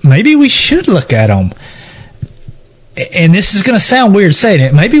maybe we should look at them. And this is going to sound weird saying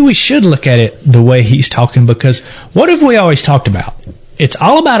it. Maybe we should look at it the way he's talking, because what have we always talked about? It's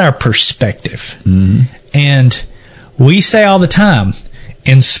all about our perspective. Mm-hmm. And we say all the time,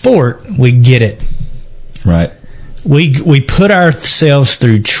 in sport, we get it. Right. We put ourselves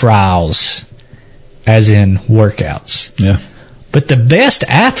through trials, as in workouts. Yeah. But the best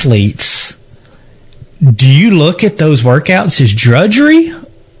athletes, do you look at those workouts as drudgery,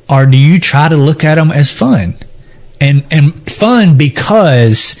 or do you try to look at them as fun? And fun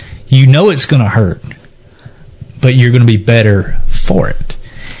because you know it's going to hurt, but you're going to be better for it.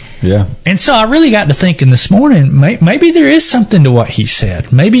 Yeah. And so I really got to thinking this morning, maybe there is something to what he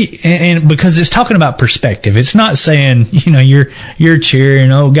said. Maybe, and because it's talking about perspective. It's not saying, you're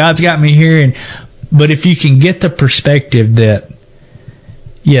cheering, oh, God's got me here. But if you can get the perspective that,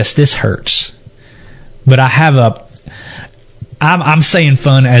 yes, this hurts, but I'm saying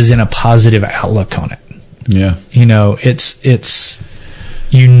fun as in a positive outlook on it. Yeah. It's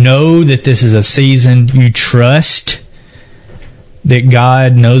that this is a season. You trust that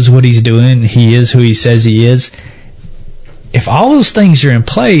God knows what he's doing. He is who he says he is. If all those things are in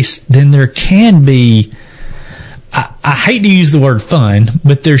place, then there can be, I hate to use the word fun,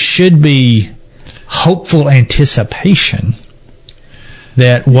 but there should be hopeful anticipation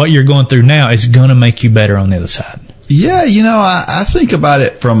that what you're going through now is going to make you better on the other side. Yeah, I think about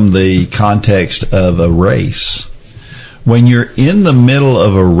it from the context of a race. When you're in the middle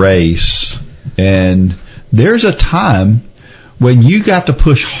of a race, and there's a time when you have to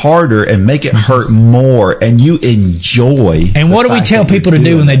push harder and make it hurt more, and you enjoy. And what do we tell people to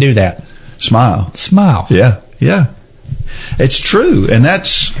do when they do that? Smile. Yeah. It's true, and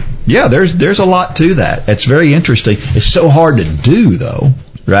there's a lot to that. It's very interesting. It's so hard to do, though.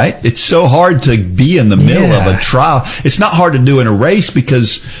 Right? It's so hard to be in the middle of a trial. It's not hard to do in a race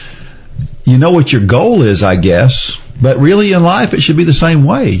because you know what your goal is, I guess. But really in life, it should be the same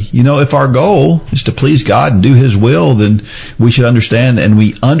way. If our goal is to please God and do his will, then we should understand and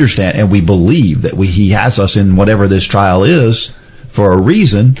we believe that he has us in whatever this trial is for a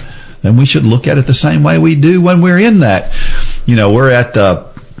reason. Then we should look at it the same way we do when we're in that. We're at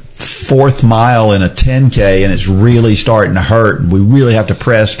the 4th mile in a 10K and it's really starting to hurt, and we really have to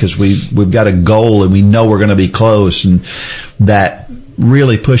press because we've got a goal and we know we're going to be close, and that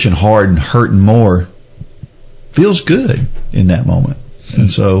really pushing hard and hurting more feels good in that moment. And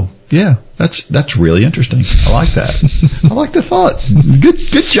so that's really interesting. I like that. I like the thought.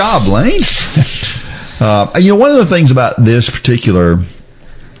 Good job, Lane. One of the things about this particular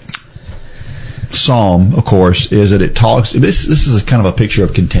psalm, of course, is that it talks. This is a kind of a picture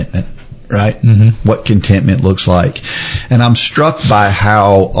of contentment, right? Mm-hmm. What contentment looks like. And I'm struck by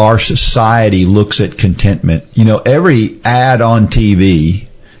how our society looks at contentment. Every ad on TV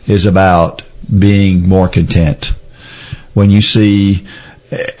is about being more content. When you see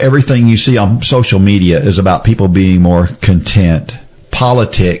everything you see on social media is about people being more content.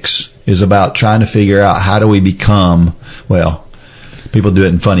 Politics is about trying to figure out how do we become, people do it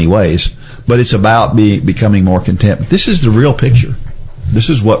in funny ways, but it's about becoming more content. But this is the real picture. This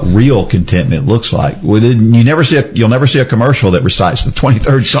is what real contentment looks like. You'll never see a commercial that recites the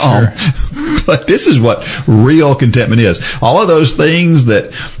 23rd Psalm. Sure. But this is what real contentment is. All of those things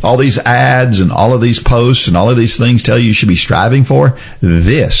that all these ads and all of these posts and all of these things tell you should be striving for,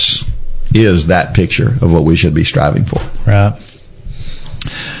 this is that picture of what we should be striving for. Right.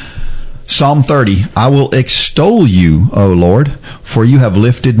 Psalm 30, I will extol you, O Lord, for you have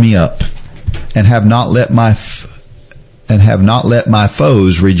lifted me up and have not let my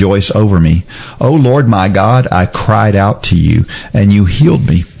foes rejoice over me. O Lord my God, I cried out to you, and you healed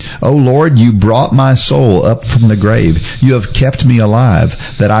me. O Lord, you brought my soul up from the grave. You have kept me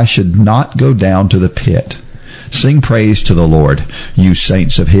alive, that I should not go down to the pit. Sing praise to the Lord, you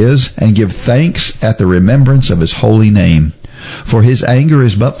saints of his, and give thanks at the remembrance of his holy name. For his anger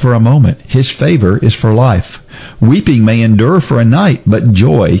is but for a moment, his favor is for life. Weeping may endure for a night, but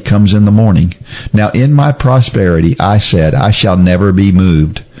joy comes in the morning. Now in my prosperity I said, I shall never be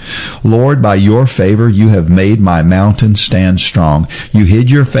moved. Lord, by your favor you have made my mountain stand strong. You hid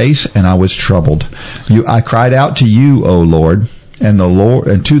your face, and I was troubled. I cried out to you, O Lord, and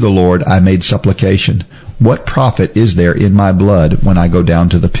to the Lord I made supplication. What profit is there in my blood when I go down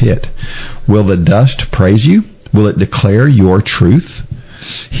to the pit? Will the dust praise you? Will it declare your truth?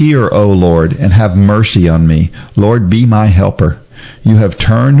 Hear, O Lord, and have mercy on me. Lord, be my helper. You have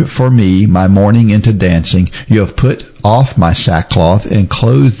turned for me my mourning into dancing. You have put off my sackcloth and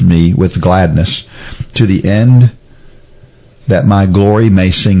clothed me with gladness, to the end that my glory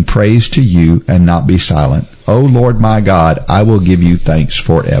may sing praise to you and not be silent. O Lord my God, I will give you thanks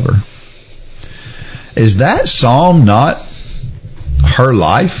forever. Is that psalm not her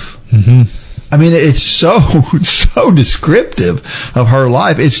life? Mm-hmm. I mean, it's so descriptive of her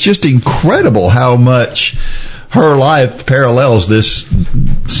life. It's just incredible how much her life parallels this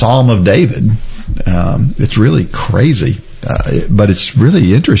Psalm of David. It's really crazy, but it's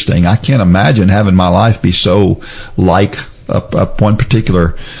really interesting. I can't imagine having my life be so like one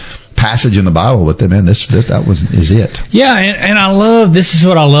particular passage in the Bible, but then, man, is it. Yeah, and this is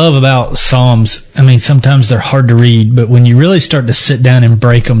what I love about Psalms. I mean, sometimes they're hard to read, but when you really start to sit down and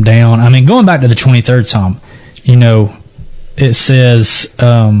break them down, I mean, going back to the 23rd Psalm, it says,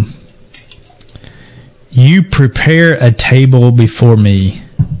 you prepare a table before me.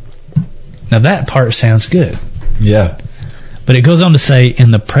 Now that part sounds good. Yeah. But it goes on to say,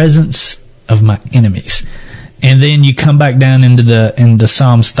 in the presence of my enemies. And then you come back down into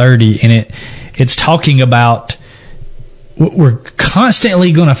Psalms 30, and it's talking about we're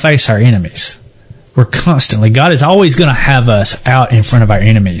constantly going to face our enemies. God is always going to have us out in front of our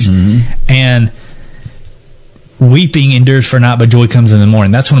enemies. Mm-hmm. And weeping endures for a night, but joy comes in the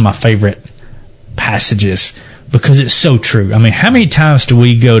morning. That's one of my favorite passages because it's so true. I mean, how many times do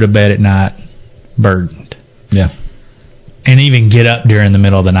we go to bed at night burdened? Yeah. And even get up during the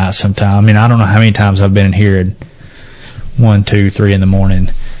middle of the night sometime. I mean, I don't know how many times I've been in here at 1, 2, 3 in the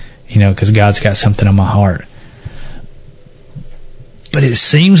morning, because God's got something on my heart. But it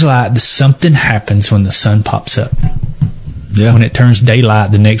seems like something happens when the sun pops up. Yeah. When it turns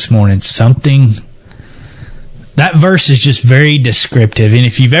daylight the next morning, that verse is just very descriptive. And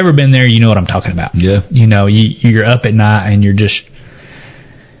if you've ever been there, you know what I'm talking about. Yeah. You're up at night and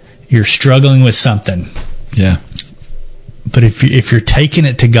you're struggling with something. Yeah. But if you're taking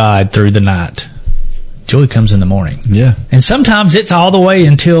it to God through the night, joy comes in the morning. Yeah. And sometimes it's all the way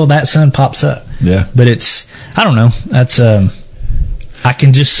until that sun pops up. Yeah. But I don't know. That's I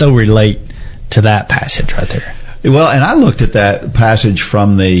can just so relate to that passage right there. Well, and I looked at that passage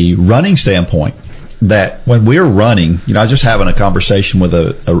from the running standpoint. That when we're running, I was just having a conversation with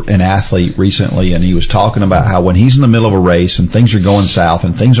an athlete recently, and he was talking about how when he's in the middle of a race and things are going south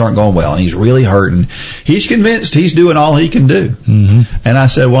and things aren't going well and he's really hurting, he's convinced he's doing all he can do. Mm-hmm. And I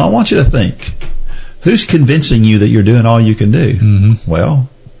said, well, I want you to think, who's convincing you that you're doing all you can do? Mm-hmm. Well,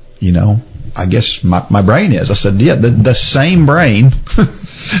 I guess my brain is. I said, yeah, the same brain,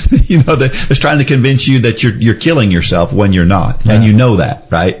 that's trying to convince you that you're killing yourself when you're not. Yeah. And you know that,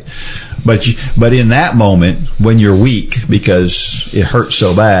 right? But in that moment, when you're weak because it hurts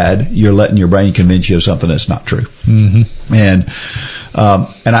so bad, you're letting your brain convince you of something that's not true. Mm-hmm. And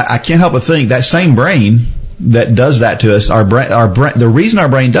I can't help but think that same brain that does that to us, the reason our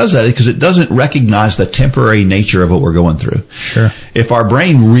brain does that is because it doesn't recognize the temporary nature of what we're going through. Sure. If our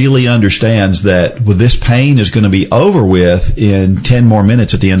brain really understands that this pain is going to be over with in 10 more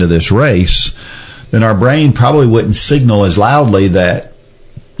minutes at the end of this race, then our brain probably wouldn't signal as loudly that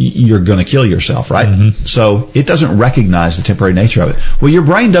you're going to kill yourself, right? Mm-hmm. So it doesn't recognize the temporary nature of it. Well, your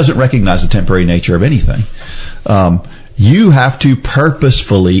brain doesn't recognize the temporary nature of anything. You have to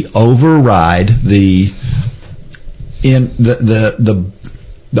purposefully override the in the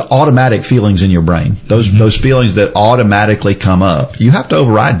automatic feelings in your brain, those feelings that automatically come up, you have to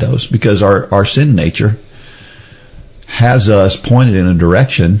override those, because our sin nature has us pointed in a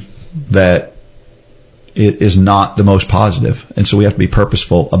direction that it is not the most positive. And so we have to be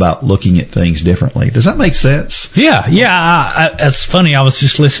purposeful about looking at things differently. Does that make sense? Yeah. It's funny. I was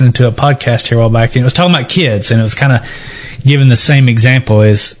just listening to a podcast here a while back, and it was talking about kids, and it was kind of giving the same example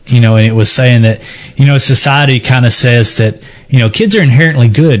as, and it was saying that, society kind of says that, kids are inherently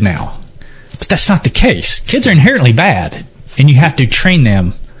good now, but that's not the case. Kids are inherently bad, and you have to train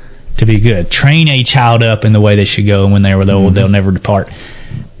them to be good. Train a child up in the way they should go, and when they were old, they'll never depart.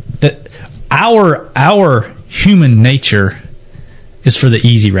 That our human nature is for the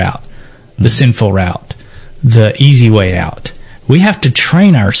easy route, the sinful route, the easy way out. We have to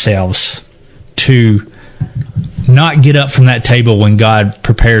train ourselves to not get up from that table when God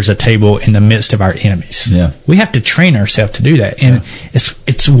prepares a table in the midst of our enemies. Yeah. We have to train ourselves to do that. And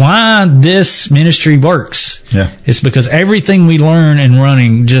it's why this ministry works. Yeah. It's because everything we learn in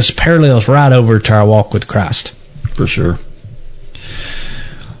running just parallels right over to our walk with Christ. For sure.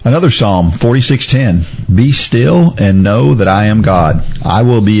 Another Psalm, 46:10. Be still and know that I am God. I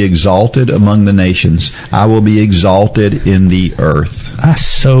will be exalted among the nations. I will be exalted in the earth. I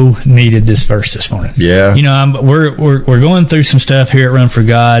so needed this verse this morning. Yeah. We're going through some stuff here at Run for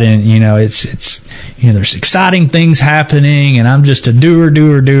God, and it's there's exciting things happening, and I'm just a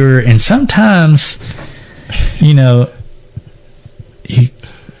doer, and sometimes,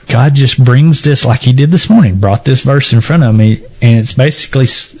 God just brings this, like he did this morning, brought this verse in front of me, and it's basically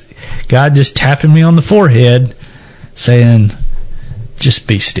God just tapping me on the forehead saying, just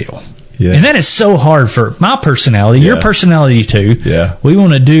be still. Yeah. And that is so hard for my personality, your personality too. Yeah. We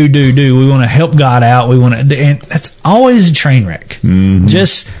want to do. We want to help God out. And that's always a train wreck. Mm-hmm.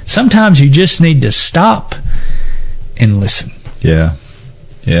 Sometimes you just need to stop and listen. Yeah.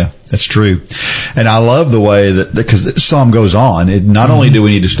 Yeah, that's true. And I love the way that, because this psalm goes on, not only do we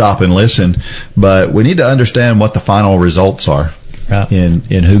need to stop and listen, but we need to understand what the final results are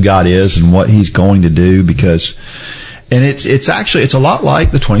in who God is and what he's going to do, because, and it's a lot like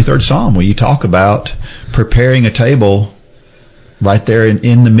the 23rd Psalm, where you talk about preparing a table right there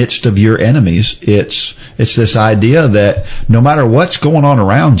in the midst of your enemies. It's this idea that no matter what's going on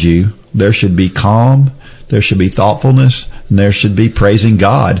around you, there should be calm, there should be thoughtfulness, and there should be praising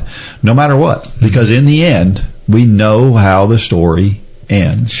God, no matter what. Because in the end, we know how the story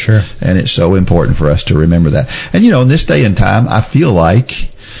ends. Sure. And it's so important for us to remember that. And, in this day and time, I feel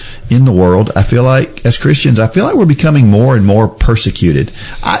like in the world, I feel like as Christians, we're becoming more and more persecuted.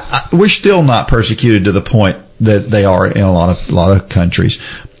 We're still not persecuted to the point that they are in a lot of countries,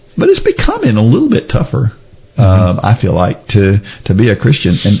 but it's becoming a little bit tougher. I feel like to be a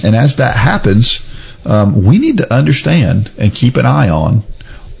Christian. And as that happens, we need to understand and keep an eye on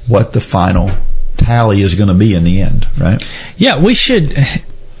what the final tally is going to be in the end, right? Yeah, we should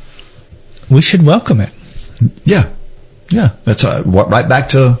welcome it. Yeah. That's right back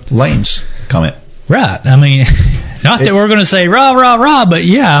to Lane's comment. Right. I mean, not that we're going to say rah, rah, rah, but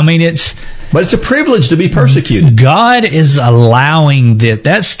yeah, I mean, but it's a privilege to be persecuted. God is allowing that.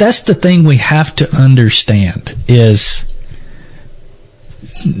 That's the thing we have to understand is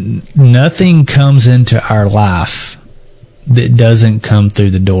nothing comes into our life that doesn't come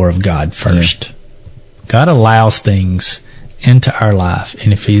through the door of God first. Yeah. God allows things into our life,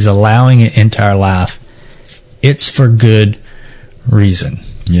 and if he's allowing it into our life, it's for good reason.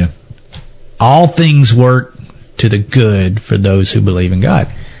 Yeah. All things work to the good for those who believe in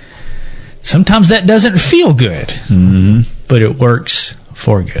God. Sometimes that doesn't feel good, but it works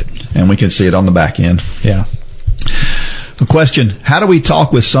for good. And we can see it on the back end. Yeah. A question: how do we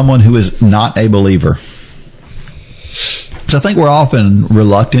talk with someone who is not a believer? So I think we're often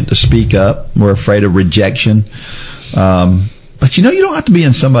reluctant to speak up. We're afraid of rejection. But you don't have to be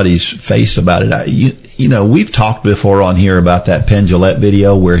in somebody's face about it. We've talked before on here about that Penn Jillette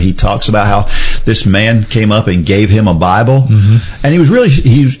video where he talks about how this man came up and gave him a Bible. Mm-hmm.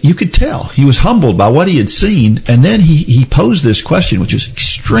 And you could tell he was humbled by what he had seen. And then he posed this question, which was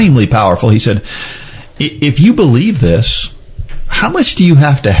extremely powerful. He said, if you believe this, how much do you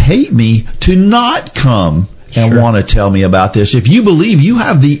have to hate me to not come and want to tell me about this? If you believe you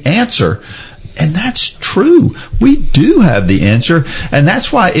have the answer, and that's true, we do have the answer, and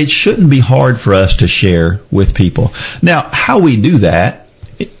that's why it shouldn't be hard for us to share with people. Now, how we do that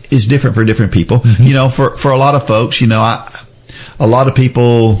is different for different people. Mm-hmm. For a lot of folks, a lot of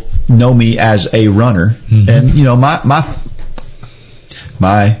people know me as a runner, and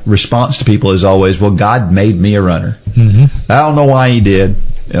my response to people is always, well, God made me a runner. Mm-hmm. I don't know why he did.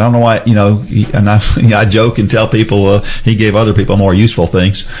 And I don't know why, I joke and tell people he gave other people more useful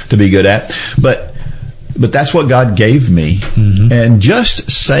things to be good at. But that's what God gave me. Mm-hmm. And just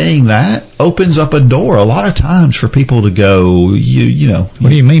saying that opens up a door a lot of times for people to go, What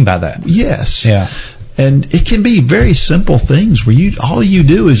do you mean by that? Yes. Yeah. And it can be very simple things where all you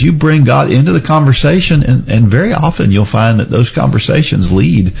do is you bring God into the conversation, and very often you'll find that those conversations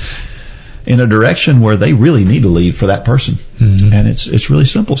lead in a direction where they really need to lead for that person. Mm-hmm. And it's really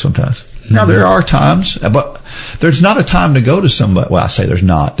simple sometimes. Mm-hmm. Now, there are times, but there's not a time to go to somebody. Well, I say there's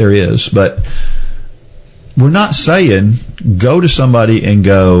not. There is. But we're not saying go to somebody and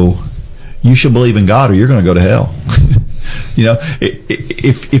go, you should believe in God or you're going to go to hell.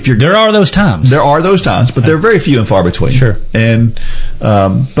 If you're, there are those times. There are those times, but they're very few and far between. Sure. And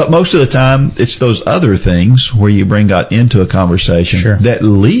but most of the time, it's those other things where you bring God into a conversation that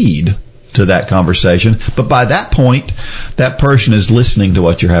lead to that conversation. But by that point, that person is listening to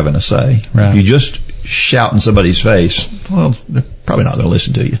what you're having to say. Right. If you just shout in somebody's face, well, they're probably not going to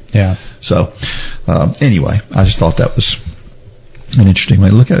listen to you. Yeah. So anyway, I just thought that was an interesting way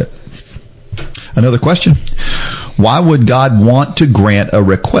to look at it. Another question. Why would God want to grant a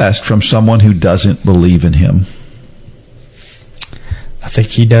request from someone who doesn't believe in him? I think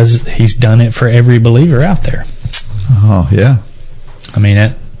he does. He's done it for every believer out there. Oh, yeah. I mean,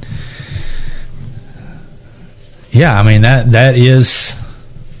 that is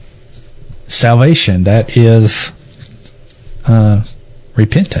salvation. That is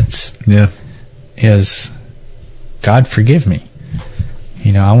repentance. Yeah. Is God forgive me?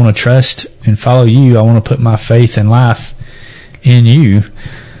 I want to trust and follow you. I want to put my faith and life in you.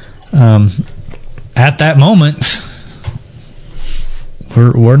 At that moment,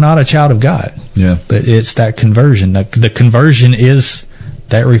 we're not a child of God. Yeah. But it's that conversion. The conversion is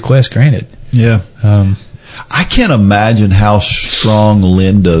that request granted. Yeah. I can't imagine how strong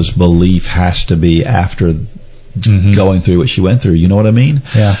Linda's belief has to be after going through what she went through. You know what I mean?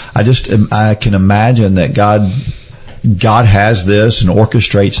 Yeah. I can imagine that God has this and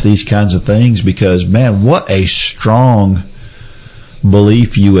orchestrates these kinds of things because, man, what a strong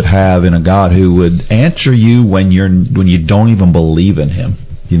belief you would have in a God who would answer you when you don't even believe in him,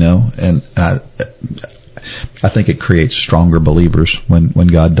 and I think it creates stronger believers when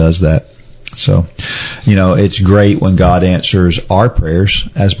God does that. So, it's great when God answers our prayers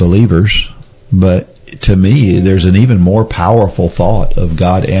as believers, but to me, there's an even more powerful thought of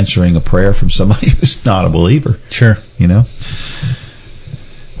God answering a prayer from somebody who's not a believer. Sure.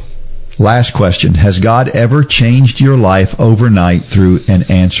 Last question. Has God ever changed your life overnight through an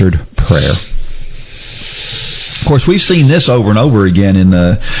answered prayer? Of course, we've seen this over and over again in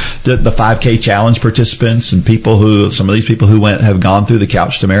the 5K challenge participants and some of these people who have gone through the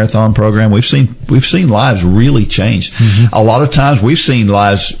Couch to Marathon program. We've seen lives really change. Mm-hmm. A lot of times we've seen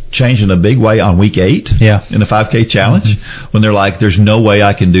lives change in a big way on week 8 in the 5K challenge when they're like, there's no way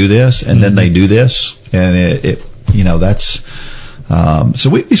I can do this. And then they do this. And that's, so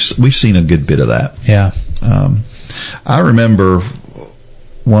we've seen a good bit of that. Yeah. I remember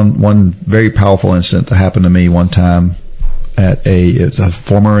one very powerful incident that happened to me one time at a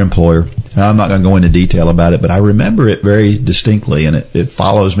former employer. And I'm not going to go into detail about it, but I remember it very distinctly, and it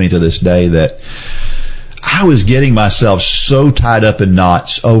follows me to this day that I was getting myself so tied up in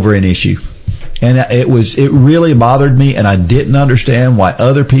knots over an issue. And it really bothered me, and I didn't understand why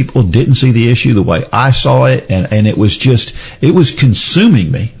other people didn't see the issue the way I saw it, and it was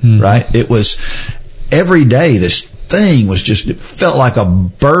consuming me, right? It was every day this thing it felt like a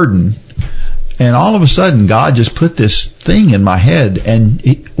burden, and all of a sudden God just put this thing in my head, and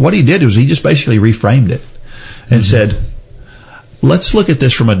what he did was he just basically reframed it and said, let's look at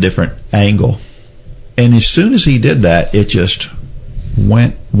this from a different angle. And as soon as he did that, it just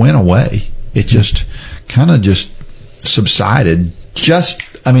went away. It just kind of just subsided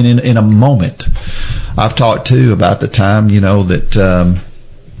in a moment. I've talked too about the time, that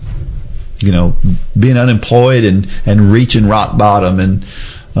being unemployed and reaching rock bottom, and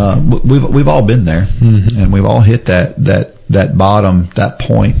we've all been there, and we've all hit that bottom, that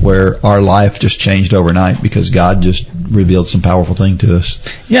point where our life just changed overnight because God just revealed some powerful thing to us.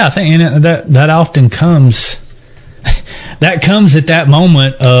 Yeah, I think that often comes. That comes at that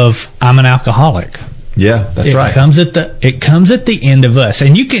moment of I'm an alcoholic. Yeah, that's right. It comes at the end of us,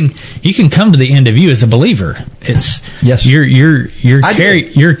 and you can come to the end of you as a believer. It's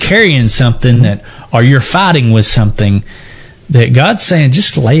you're carrying something or you're fighting with something that God's saying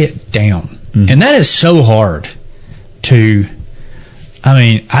just lay it down, and that is so hard to. I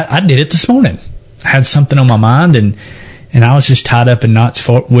mean, I did it this morning. I had something on my mind, and I was just tied up in knots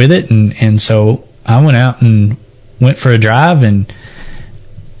with it, and so I went out and went for a drive, and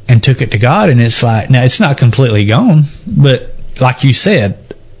and took it to God, and it's like, now it's not completely gone, but like you said,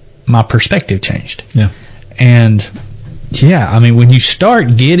 my perspective changed. Yeah. And yeah, I mean, when you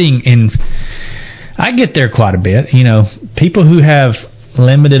start getting in, I get there quite a bit, you know, people who have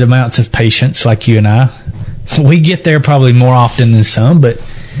limited amounts of patience like you and I, we get there probably more often than some, but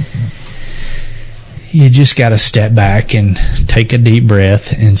you just got to step back and take a deep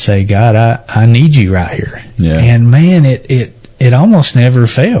breath and say, God, I need you right here. Yeah. And man, it almost never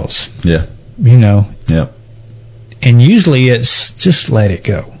fails. Yeah. You know. Yeah. And usually it's just let it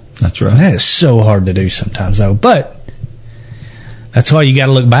go. That's right. And that is so hard to do sometimes, though. But that's why you got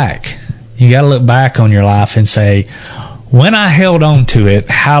to look back. You got to look back on your life and say, when I held on to it,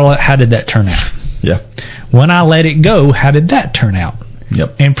 how did that turn out? Yeah. When I let it go, how did that turn out?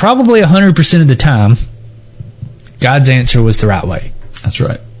 Yep. And probably 100% of the time, God's answer was the right way. That's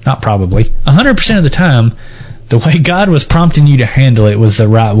right. Not probably. 100% of the time, the way God was prompting you to handle it was the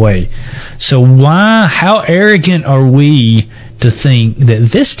right way. So how arrogant are we to think that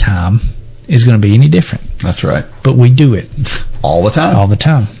this time is going to be any different? That's right. But we do it. All the time. All the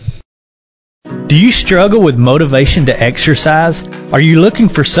time. Do you struggle with motivation to exercise? Are you looking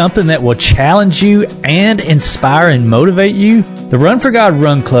for something that will challenge you and inspire and motivate you? The Run for God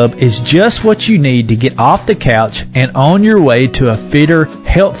Run Club is just what you need to get off the couch and on your way to a fitter,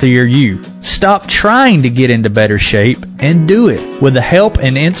 healthier you. Stop trying to get into better shape and do it with the help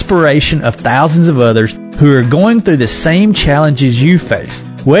and inspiration of thousands of others who are going through the same challenges you face.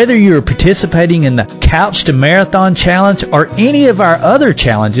 Whether you are participating in the Couch to Marathon Challenge or any of our other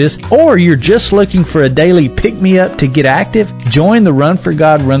challenges, or you're just looking for a daily pick-me-up to get active, join the Run for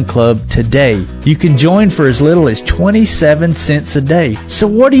God Run Club today. You can join for as little as 27 cents a day. So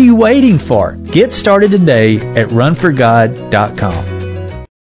what are you waiting for? Get started today at runforgod.com.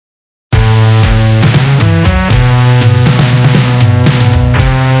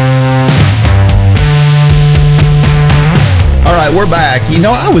 All right, we're back. You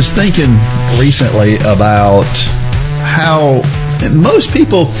know, I was thinking recently about how most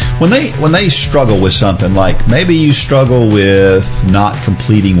people, when they struggle with something, like maybe you struggle with not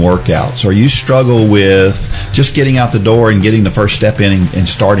completing workouts, or you struggle with just getting out the door and getting the first step in and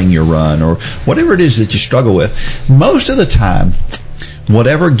starting your run, or whatever it is that you struggle with, most of the time,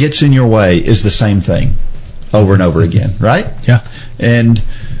 whatever gets in your way is the same thing over and over again, right? Yeah. And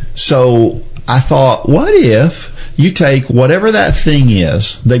so I thought, what if you take whatever that thing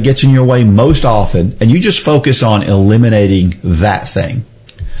is that gets in your way most often and you just focus on eliminating that thing?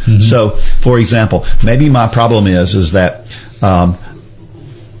 Mm-hmm. So, for example, maybe my problem is that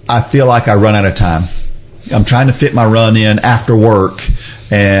I feel like I run out of time. I'm trying to fit my run in after work,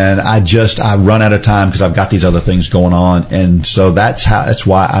 and I run out of time because I've got these other things going on, and so that's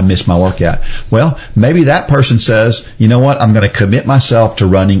why I miss my workout. Well, maybe that person says, you know what, I'm going to commit myself to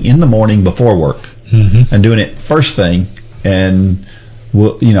running in the morning before work, mm-hmm. and doing it first thing, and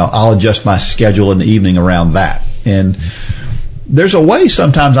I'll adjust my schedule in the evening around that. And there's a way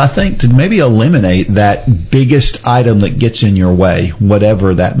sometimes, I think, to maybe eliminate that biggest item that gets in your way,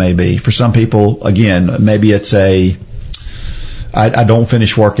 whatever that may be. For some people, again, maybe it's I don't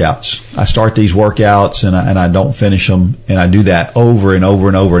finish workouts. I start these workouts and I don't finish them, and I do that over and over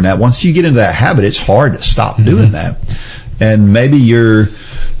and over. And that once you get into that habit, it's hard to stop mm-hmm. doing that. And maybe you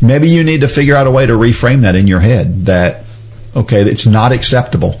need to figure out a way to reframe that in your head, that okay, it's not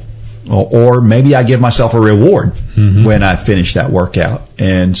acceptable. Or maybe I give myself a reward mm-hmm. when I finish that workout.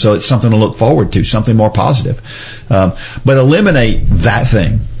 And so it's something to look forward to, something more positive. But eliminate that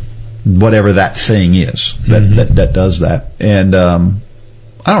thing, whatever that thing is that does that. And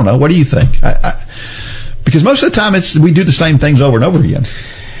I don't know. What do you think? Because most of the time we do the same things over and over again.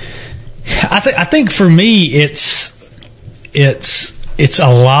 I think for me it's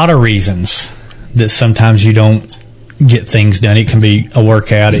a lot of reasons that sometimes you don't get things done. It can be a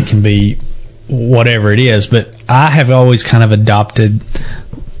workout, it can be whatever it is, but I have always kind of adopted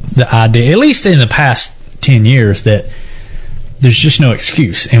the idea, at least in the past 10 years, that there's just no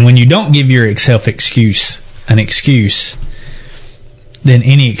excuse. And when you don't give yourself an excuse, then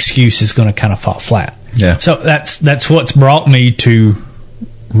any excuse is going to kind of fall flat. Yeah. So that's what's brought me to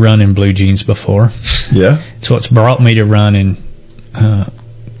run in blue jeans before. Yeah. It's what's brought me to run in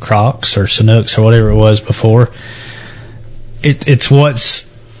Crocs or Sanooks or whatever it was before. It's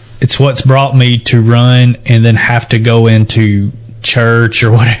what's brought me to run and then have to go into church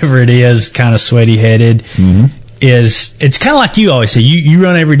or whatever it is, kind of sweaty headed. Mm-hmm. It's kind of like you always say, you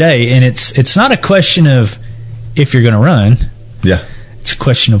run every day, and it's not a question of if you're going to run. Yeah, it's a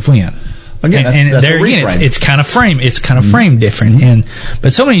question of when. Again, and there again, it's kind of framed. It's kind of mm-hmm. framed different.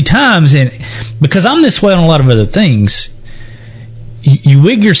 But so many times, and because I'm this way on a lot of other things, you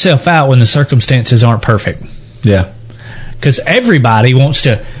wig yourself out when the circumstances aren't perfect. Yeah. Because everybody wants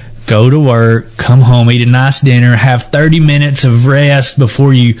to go to work, come home, eat a nice dinner, have 30 minutes of rest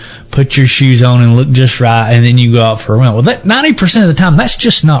before you put your shoes on and look just right, and then you go out for a run. Well, that 90% of the time, that's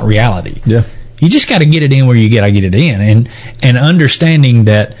just not reality. Yeah. You just got to get it in where you got to get it in. And understanding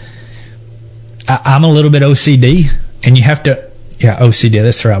that I'm a little bit OCD, and you have to, OCD,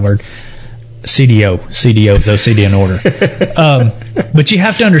 that's the right word. CDO is OCD in order. But you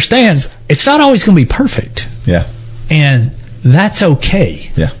have to understand, it's not always going to be perfect. Yeah. And that's okay.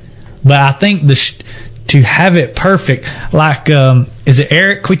 Yeah. But I think to have it perfect, like, is it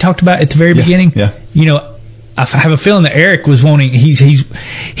Eric we talked about at the very beginning? Yeah. You know, I have a feeling that Eric was wanting,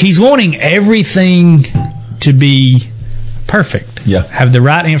 he's wanting everything to be perfect. Yeah. Have the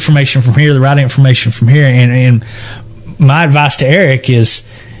right information from here, the right information from here. And my advice to Eric is,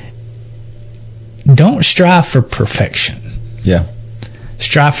 don't strive for perfection. Yeah.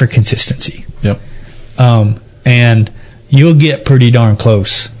 Strive for consistency. Yep. And you'll get pretty darn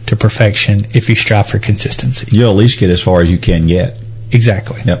close to perfection if you strive for consistency. You'll at least get as far as you can get.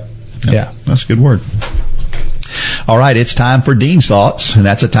 Exactly. Yep. Yeah. That's a good word. All right, it's time for Dean's Thoughts, and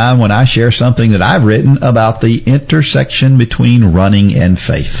that's a time when I share something that I've written about the intersection between running and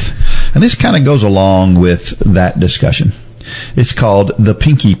faith. And this kind of goes along with that discussion. It's called the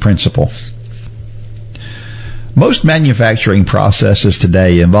Pinky Principle. Most manufacturing processes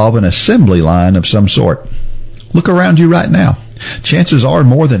today involve an assembly line of some sort. Look around you right now. Chances are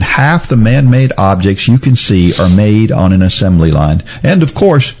more than half the man-made objects you can see are made on an assembly line. And, of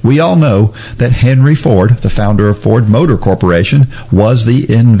course, we all know that Henry Ford, the founder of Ford Motor Corporation, was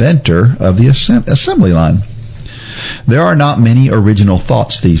the inventor of the assembly line. There are not many original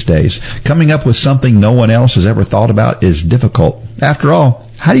thoughts these days. Coming up with something no one else has ever thought about is difficult. After all,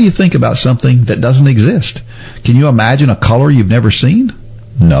 how do you think about something that doesn't exist? Can you imagine a color you've never seen?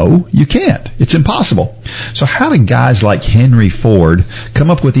 No, you can't. It's impossible. So how did guys like Henry Ford come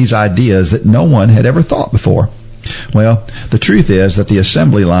up with these ideas that no one had ever thought before? Well, the truth is that the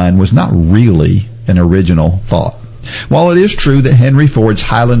assembly line was not really an original thought. While it is true that Henry Ford's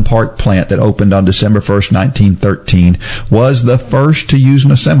Highland Park plant that opened on December 1st, 1913 was the first to use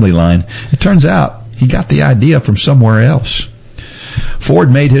an assembly line, it turns out he got the idea from somewhere else.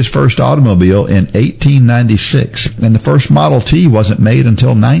 Ford made his first automobile in 1896, and the first Model T wasn't made until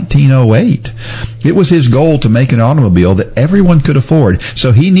 1908. It was his goal to make an automobile that everyone could afford,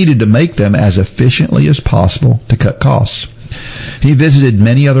 so he needed to make them as efficiently as possible to cut costs. He visited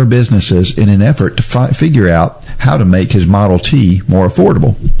many other businesses in an effort to figure out how to make his Model T more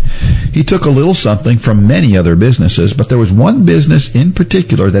affordable. He took a little something from many other businesses, but there was one business in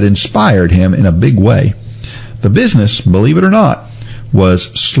particular that inspired him in a big way. The business, believe it or not,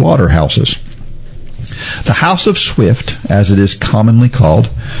 was slaughterhouses. The House of Swift, as it is commonly called,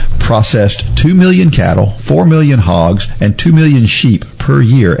 processed 2 million cattle, 4 million hogs, and 2 million sheep per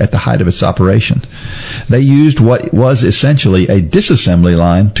year at the height of its operation. They used what was essentially a disassembly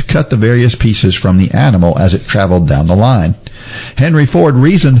line to cut the various pieces from the animal as it traveled down the line. Henry Ford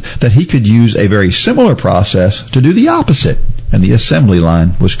reasoned that he could use a very similar process to do the opposite, and the assembly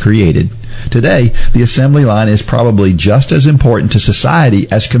line was created. Today, the assembly line is probably just as important to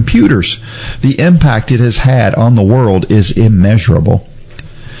society as computers. The impact it has had on the world is immeasurable.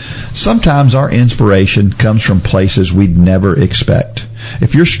 Sometimes our inspiration comes from places we'd never expect.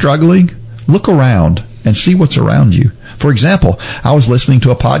 If you're struggling, look around and see what's around you. For example, I was listening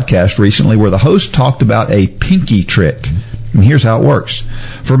to a podcast recently where the host talked about a pinky trick. And here's how it works.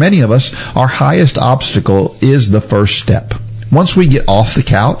 For many of us, our highest obstacle is the first step. Once we get off the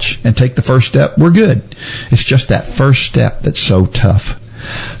couch and take the first step, we're good. It's just that first step that's so tough.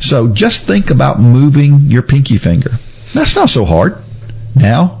 So just think about moving your pinky finger. That's not so hard.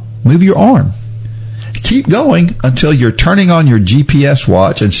 Now, move your arm. Keep going until you're turning on your GPS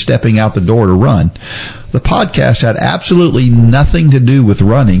watch and stepping out the door to run. The podcast had absolutely nothing to do with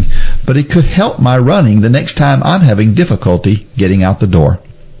running, but it could help my running the next time I'm having difficulty getting out the door.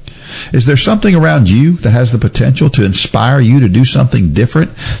 Is there something around you that has the potential to inspire you to do something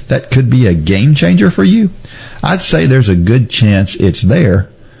different that could be a game changer for you? I'd say there's a good chance it's there,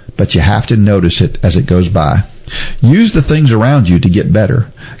 but you have to notice it as it goes by. Use the things around you to get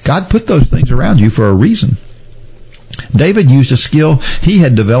better. God put those things around you for a reason. David used a skill he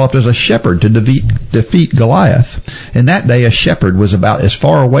had developed as a shepherd to defeat Goliath. In that day, a shepherd was about as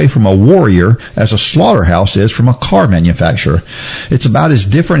far away from a warrior as a slaughterhouse is from a car manufacturer. It's about as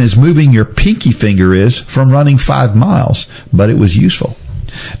different as moving your pinky finger is from running 5 miles, but it was useful.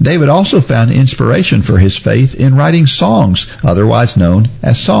 David also found inspiration for his faith in writing songs, otherwise known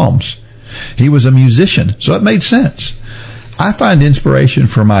as psalms. He was a musician, so it made sense. I find inspiration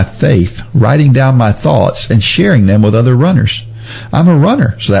for my faith writing down my thoughts and sharing them with other runners. I'm a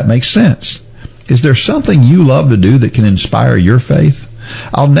runner, so that makes sense. Is there something you love to do that can inspire your faith?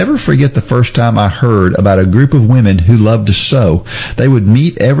 I'll never forget the first time I heard about a group of women who loved to sew. They would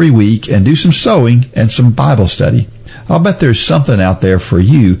meet every week and do some sewing and some Bible study. I'll bet there's something out there for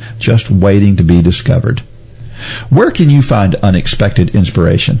you just waiting to be discovered. Where can you find unexpected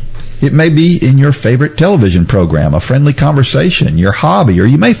inspiration? It may be in your favorite television program, a friendly conversation, your hobby, or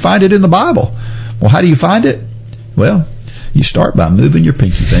you may find it in the Bible. Well, how do you find it? Well, you start by moving your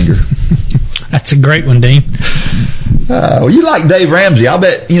pinky finger. That's a great one, Dean. Well, you like Dave Ramsey. I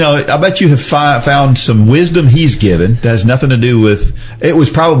bet you have found some wisdom he's given that has nothing to do with, it was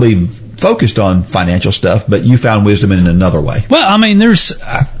probably focused on financial stuff, but you found wisdom in another way. Well, I mean,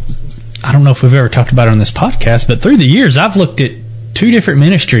 I don't know if we've ever talked about it on this podcast, but through the years, I've looked at 2 different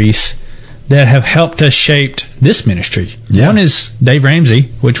ministries that have helped us shape this ministry. Yeah. One is Dave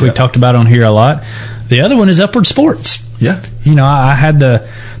Ramsey, which we've talked about on here a lot. The other one is Upward Sports. Yeah. I had the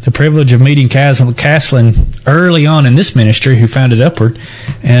privilege of meeting Caslin early on in this ministry, who founded Upward,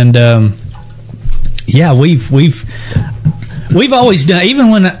 and we've always done, even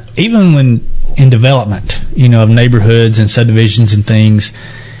when in development, of neighborhoods and subdivisions and things.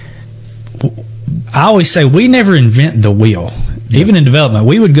 I always say we never invent the wheel. Yeah. Even in development,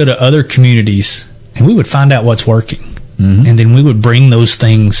 we would go to other communities and we would find out what's working, and then we would bring those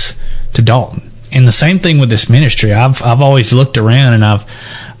things to Dalton. And the same thing with this ministry. I've always looked around and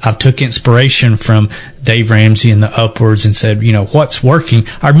I've took inspiration from Dave Ramsey and the Upwards and said, what's working.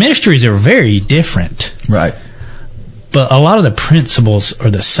 Our ministries are very different, right? But a lot of the principles are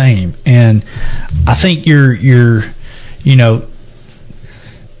the same. And I think you're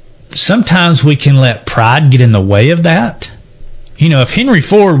sometimes we can let pride get in the way of that. If Henry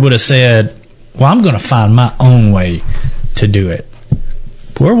Ford would have said, well, I'm going to find my own way to do it,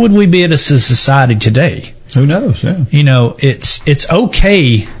 where would we be as a society today? Who knows? Yeah. It's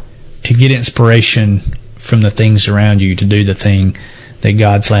okay to get inspiration from the things around you to do the thing that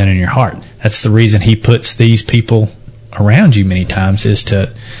God's laying in your heart. That's the reason He puts these people around you many times, is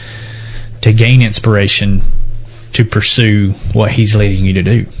to gain inspiration to pursue what He's leading you to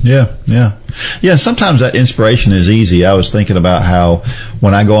do. Yeah. Sometimes that inspiration is easy. I was thinking about how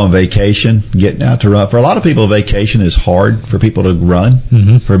when I go on vacation, getting out to run. For a lot of people, vacation is hard for people to run.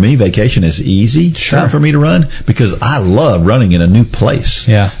 Mm-hmm. For me, vacation is easy time for me to run because I love running in a new place.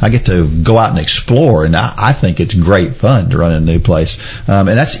 Yeah, I get to go out and explore, and I think it's great fun to run in a new place. And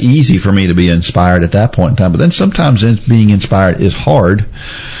that's easy for me to be inspired at that point in time. But then sometimes being inspired is hard.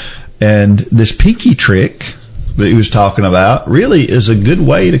 And this pinky trick that he was talking about really is a good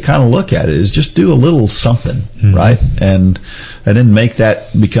way to kind of look at it, is just do a little something, right? And then make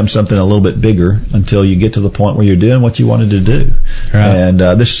that become something a little bit bigger until you get to the point where you're doing what you wanted to do. Right. And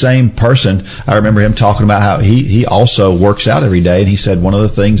this same person, I remember him talking about how he also works out every day, and he said one of the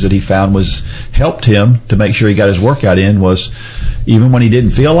things that he found helped him to make sure he got his workout in was even when he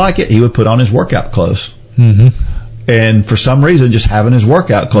didn't feel like it, he would put on his workout clothes. Mm-hmm. And for some reason, just having his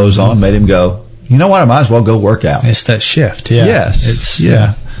workout clothes on made him go, you know what? I might as well go work out. It's that shift. Yeah. Yes.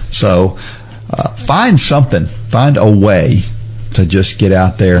 So find something. Find a way to just get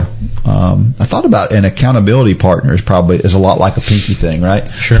out there. I thought about an accountability partner is a lot like a pinky thing, right?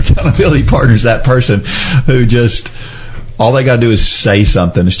 Sure. Accountability partner is that person who just, all they got to do is say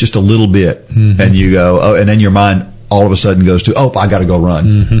something. It's just a little bit. Mm-hmm. And you go, oh, and then your mind all of a sudden goes to, oh, I got to go run.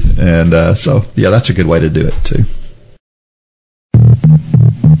 Mm-hmm. And that's a good way to do it too.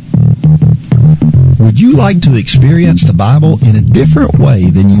 Would you like to experience the Bible in a different way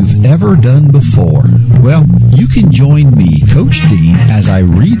than you've ever done before? Well, you can join me, Coach Dean, as I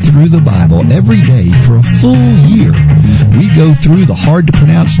read through the Bible every day for a full year. We go through the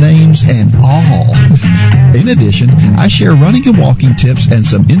hard-to-pronounce names and all. In addition, I share running and walking tips and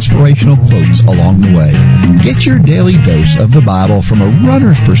some inspirational quotes along the way. Get your daily dose of the Bible from a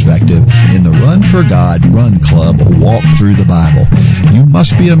runner's perspective in the Run for God Run Club Walk Through the Bible. You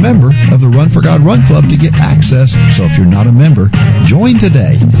must be a member of the Run for God Run Club to get access, so if you're not a member, join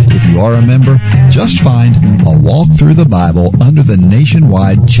today. If you are a member, just find a Walk Through the Bible under the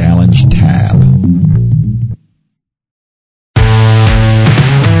Nationwide Challenge tab.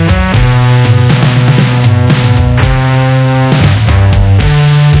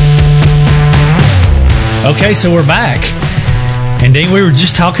 Okay, so we're back. And Dean, we were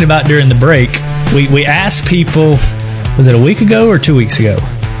just talking about during the break, we asked people, was it a week ago or 2 weeks ago,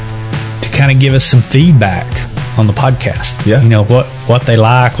 to kind of give us some feedback on the podcast. Yeah. What they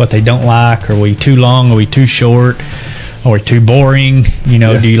like, what they don't like. Are we too long? Are we too short? Are we too boring?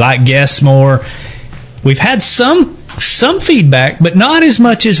 Do you like guests more? We've had some some feedback, but not as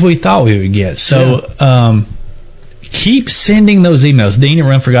much as we thought we would get. So keep sending those emails,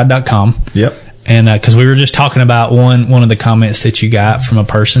 dean@runforgod.com. Yep. And because we were just talking about one of the comments that you got from a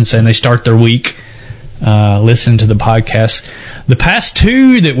person saying they start their week listening to the podcast. The past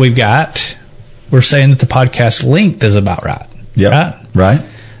two that we've got, we're saying that the podcast length is about right. Yeah. Right.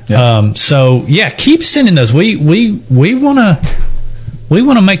 Yep. So keep sending those. We want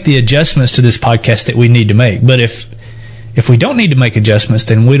to make the adjustments to this podcast that we need to make. But if we don't need to make adjustments,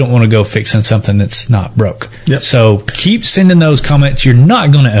 then we don't want to go fixing something that's not broke. Yep. So keep sending those comments. You're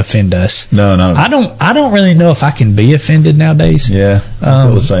not going to offend us. No. I don't really know if I can be offended nowadays. Yeah. I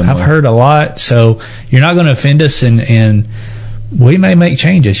feel the same I've way. heard a lot. So you're not going to offend us, and we may make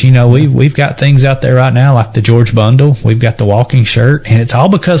changes. We've got things out there right now like the George Bundle. We've got the walking shirt, and it's all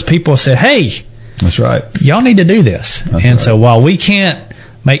because people said, "Hey, that's right. Y'all need to do this." So while we can't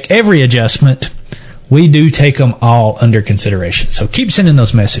make every adjustment, we do take them all under consideration. So keep sending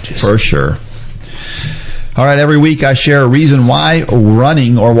those messages. For sure. All right, every week I share a reason why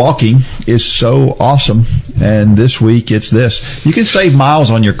running or walking is so awesome. And this week it's this. You can save miles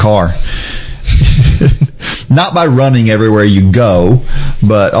on your car. Not by running everywhere you go,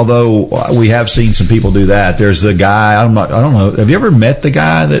 but although we have seen some people do that. There's the guy, I don't know. Have you ever met the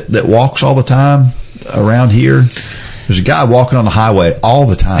guy that walks all the time around here? There's a guy walking on the highway all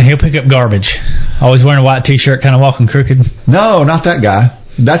the time. And he'll pick up garbage. Always wearing a white T-shirt, kind of walking crooked. No, not that guy.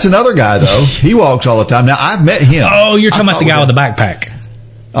 That's another guy, though. He walks all the time. Now, I've met him. Oh, you're talking about the guy with the backpack.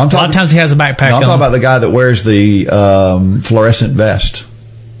 A lot of times he has a backpack on. I'm talking about the guy that wears the fluorescent vest.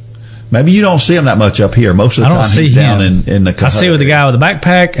 Maybe you don't see him that much up here. Most of the time he's down in the... I see with the guy with the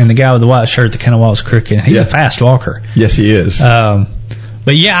backpack and the guy with the white shirt that kind of walks crooked. He's a fast walker. Yes, he is.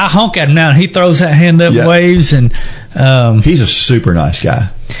 But I honk at him now, and he throws that hand up, waves, and he's a super nice guy.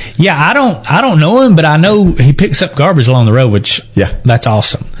 Yeah, I don't know him, but I know he picks up garbage along the road, which that's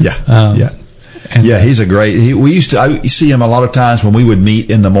awesome. Yeah, he's a great. I see him a lot of times when we would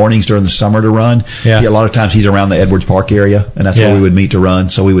meet in the mornings during the summer to run. A lot of times he's around the Edwards Park area, and that's where we would meet to run.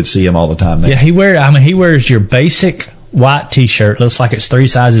 So we would see him all the time there. Yeah, he wears your basic white T-shirt. Looks like it's 3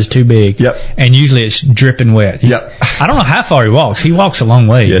 sizes too big. Yep. And usually it's dripping wet. Yep. I don't know how far he walks. He walks a long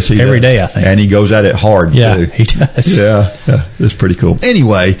way. Yes, he every does. day, I think. And he goes at it hard, too. He does. Yeah, it's pretty cool.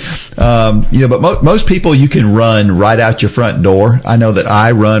 Anyway, but most people, you can run right out your front door. I know that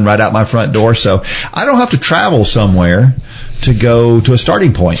I run right out my front door, so I don't have to travel somewhere to go to a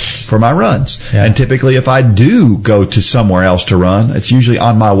starting point for my runs. And typically, if I do go to somewhere else to run, it's usually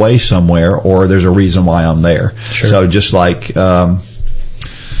on my way somewhere, or there's a reason why I'm there. Sure. So just like running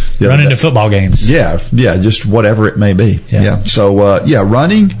to football games. Yeah, just whatever it may be. Yeah. So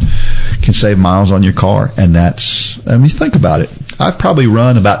running can save miles on your car, and think about it. I've probably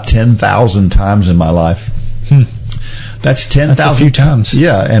run about 10,000 times in my life. That's 10,000. That's a few times.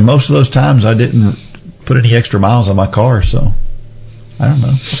 Yeah, and most of those times I didn't put any extra miles on my car, so I don't know.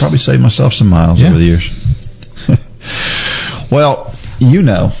 I'll probably save myself some miles over the years. Well,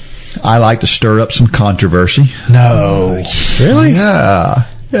 I like to stir up some controversy. No. Really?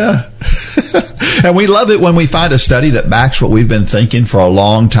 Yeah. And we love it when we find a study that backs what we've been thinking for a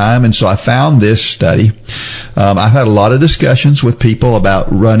long time. And so I found this study. I've had a lot of discussions with people about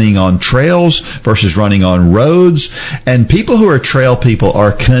running on trails versus running on roads. And people who are trail people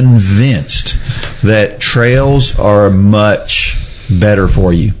are convinced that trails are much better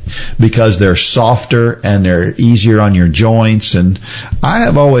for you because they're softer and they're easier on your joints. And I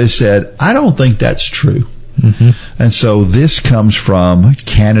have always said, I don't think that's true. And so this comes from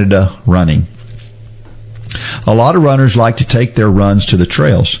Canada Running. A lot of runners like to take their runs to the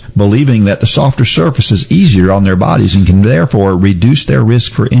trails, believing that the softer surface is easier on their bodies and can therefore reduce their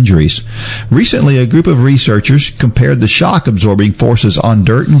risk for injuries. Recently, a group of researchers compared the shock-absorbing forces on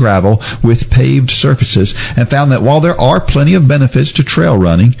dirt and gravel with paved surfaces and found that while there are plenty of benefits to trail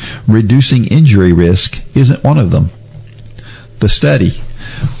running, reducing injury risk isn't one of them. The study,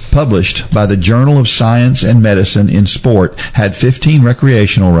 published by the Journal of Science and Medicine in Sport, had 15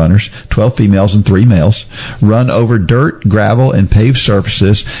 recreational runners, 12 females and 3 males, run over dirt, gravel, and paved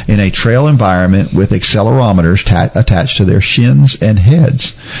surfaces in a trail environment with accelerometers attached to their shins and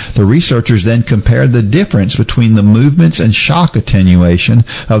heads. The researchers then compared the difference between the movements and shock attenuation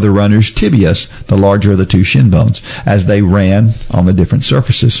of the runner's tibias, the larger of the 2 shin bones, as they ran on the different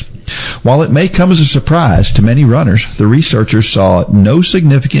surfaces. While it may come as a surprise to many runners, the researchers saw no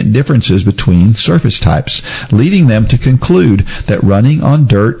significant differences between surface types, leading them to conclude that running on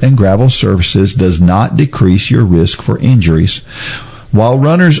dirt and gravel surfaces does not decrease your risk for injuries. While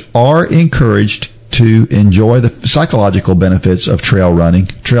runners are encouraged to enjoy the psychological benefits of trail running,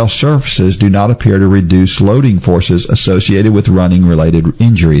 trail surfaces do not appear to reduce loading forces associated with running-related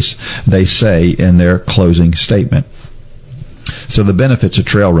injuries, they say in their closing statement. So the benefits of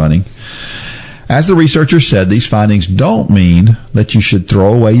trail running. As the researchers said, these findings don't mean that you should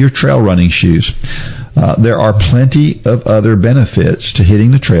throw away your trail running shoes. There are plenty of other benefits to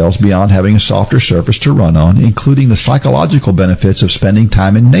hitting the trails beyond having a softer surface to run on, including the psychological benefits of spending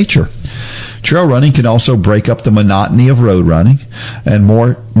time in nature. Trail running can also break up the monotony of road running, and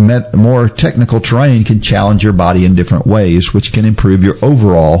more technical terrain can challenge your body in different ways, which can improve your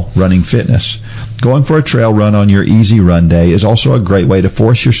overall running fitness. Going for a trail run on your easy run day is also a great way to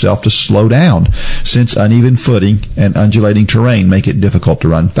force yourself to slow down, since uneven footing and undulating terrain make it difficult to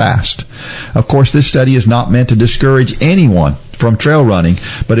run fast. Of course, this study is not meant to discourage anyone from trail running,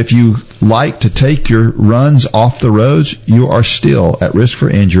 but if you like to take your runs off the roads, you are still at risk for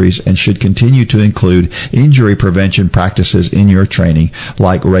injuries and should continue to include injury prevention practices in your training,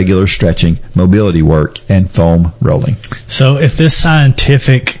 like regular stretching, mobility work, and foam rolling. So if this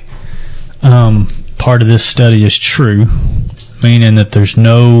scientific part of this study is true, meaning that there's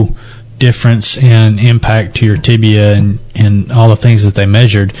no difference in impact to your tibia and all the things that they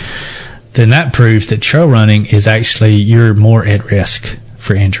measured, then that proves that trail running is actually, you're more at risk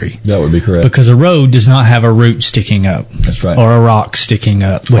for injury. That would be correct. Because a road does not have a root sticking up. That's right. Or a rock sticking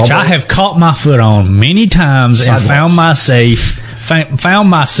up, which I have caught my foot on many times and found myself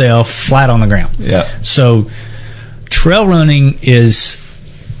flat on the ground. Yeah. So trail running is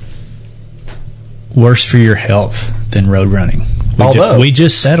worse for your health than road running. We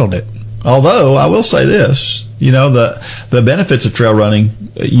just settled it. Although I will say this, the benefits of trail running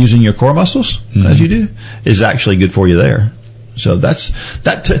using your core muscles as you do is actually good for you there. So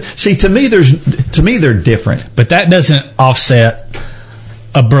to me they're different. But that doesn't offset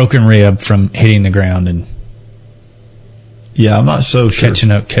a broken rib from hitting the ground and I'm not so sure.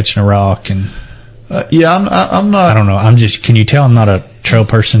 catching a rock and I'm not. I don't know. Can you tell I'm not a trail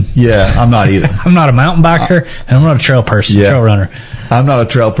person? Yeah, I'm not either. I'm not a mountain biker and I'm not a trail person, trail runner. I'm not a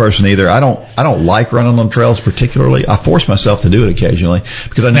trail person either. I don't like running on trails particularly. I force myself to do it occasionally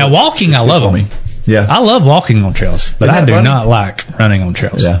because I know. Now walking, I love them. Yeah, I love walking on trails, but I do not like running on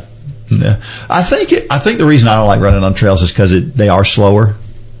trails. Yeah, yeah. I think the reason I don't like running on trails is because they are slower.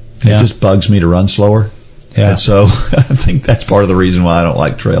 It just bugs me to run slower. Yeah. And so I think that's part of the reason why I don't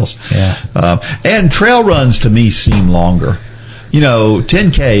like trails. Yeah. And trail runs to me seem longer.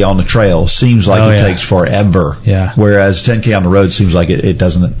 10K on the trail seems like it takes forever. Yeah. Whereas 10K on the road seems like it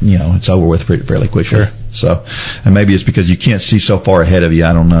doesn't, it's over with fairly quickly. Sure. So, and maybe it's because you can't see so far ahead of you.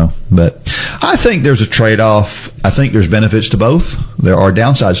 I don't know. But I think there's a trade-off. I think there's benefits to both. There are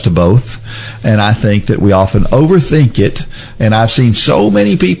downsides to both. And I think that we often overthink it. And I've seen so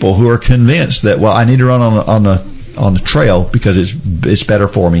many people who are convinced that, I need to run on the trail because it's better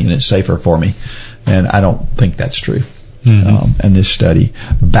for me and it's safer for me. And I don't think that's true. Mm-hmm. And this study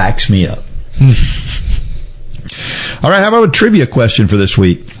backs me up. All right, how about a trivia question for this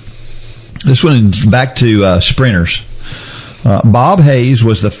week? This one is back to sprinters. Bob Hayes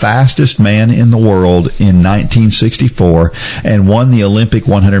was the fastest man in the world in 1964 and won the Olympic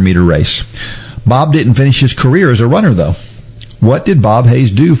 100-meter race. Bob didn't finish his career as a runner, though. What did Bob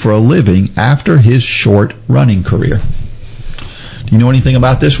Hayes do for a living after his short running career? Do you know anything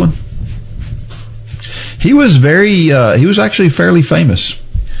about this one? He was he was actually fairly famous.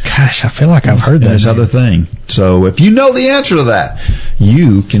 Gosh, I feel like I've heard that. This other thing. So if you know the answer to that,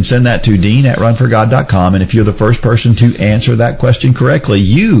 you can send that to dean@runforgod.com. And if you're the first person to answer that question correctly,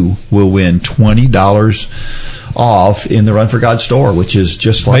 you will win $20 off in the Run for God store, which is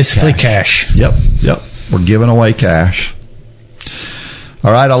just like basically cash. Yep. We're giving away cash.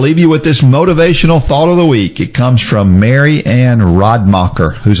 All right, I'll leave you with this motivational thought of the week. It comes from Mary Ann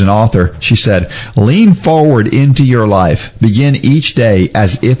Rodmacher, who's an author. She said, lean forward into your life. Begin each day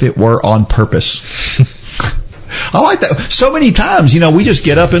as if it were on purpose. I like that. So many times, we just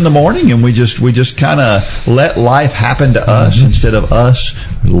get up in the morning and we just kind of let life happen to us instead of us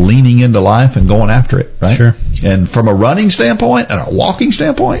leaning into life and going after it, right? Sure. And from a running standpoint and a walking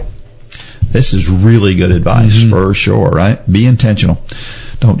standpoint, this is really good advice for sure, right? Be intentional.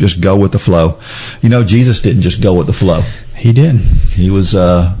 Don't just go with the flow. Jesus didn't just go with the flow. He did. He was,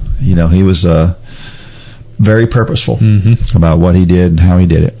 very purposeful about what he did and how he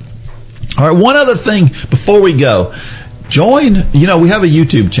did it. All right, one other thing before we go. Join, we have a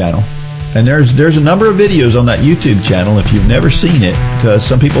YouTube channel. And there's a number of videos on that YouTube channel if you've never seen it, because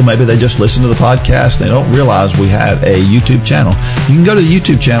some people, maybe they just listen to the podcast and they don't realize we have a YouTube channel. You can go to the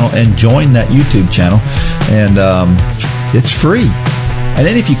YouTube channel and join that YouTube channel, and it's free. And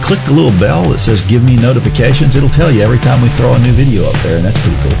then if you click the little bell that says give me notifications, it'll tell you every time we throw a new video up there, and that's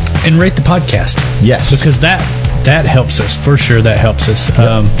pretty cool. And rate the podcast. Yes. Because that helps us. For sure, that helps us.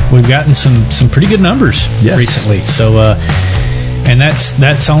 Yep. We've gotten some pretty good numbers recently. So, and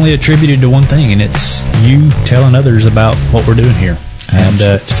that's only attributed to one thing, and it's you telling others about what we're doing here. And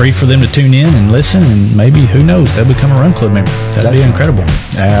it's free for them to tune in and listen, and maybe, who knows, they'll become a Run Club member. That'd be incredible.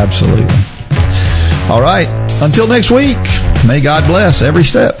 Absolutely. All right. Until next week, may God bless every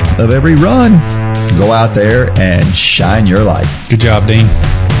step of every run. Go out there and shine your light. Good job, Dean.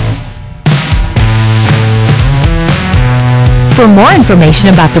 For more information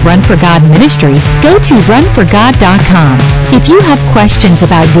about the Run for God ministry, go to runforgod.com. If you have questions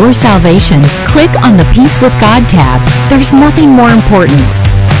about your salvation, click on the Peace with God tab. There's nothing more important.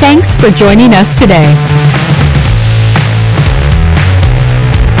 Thanks for joining us today.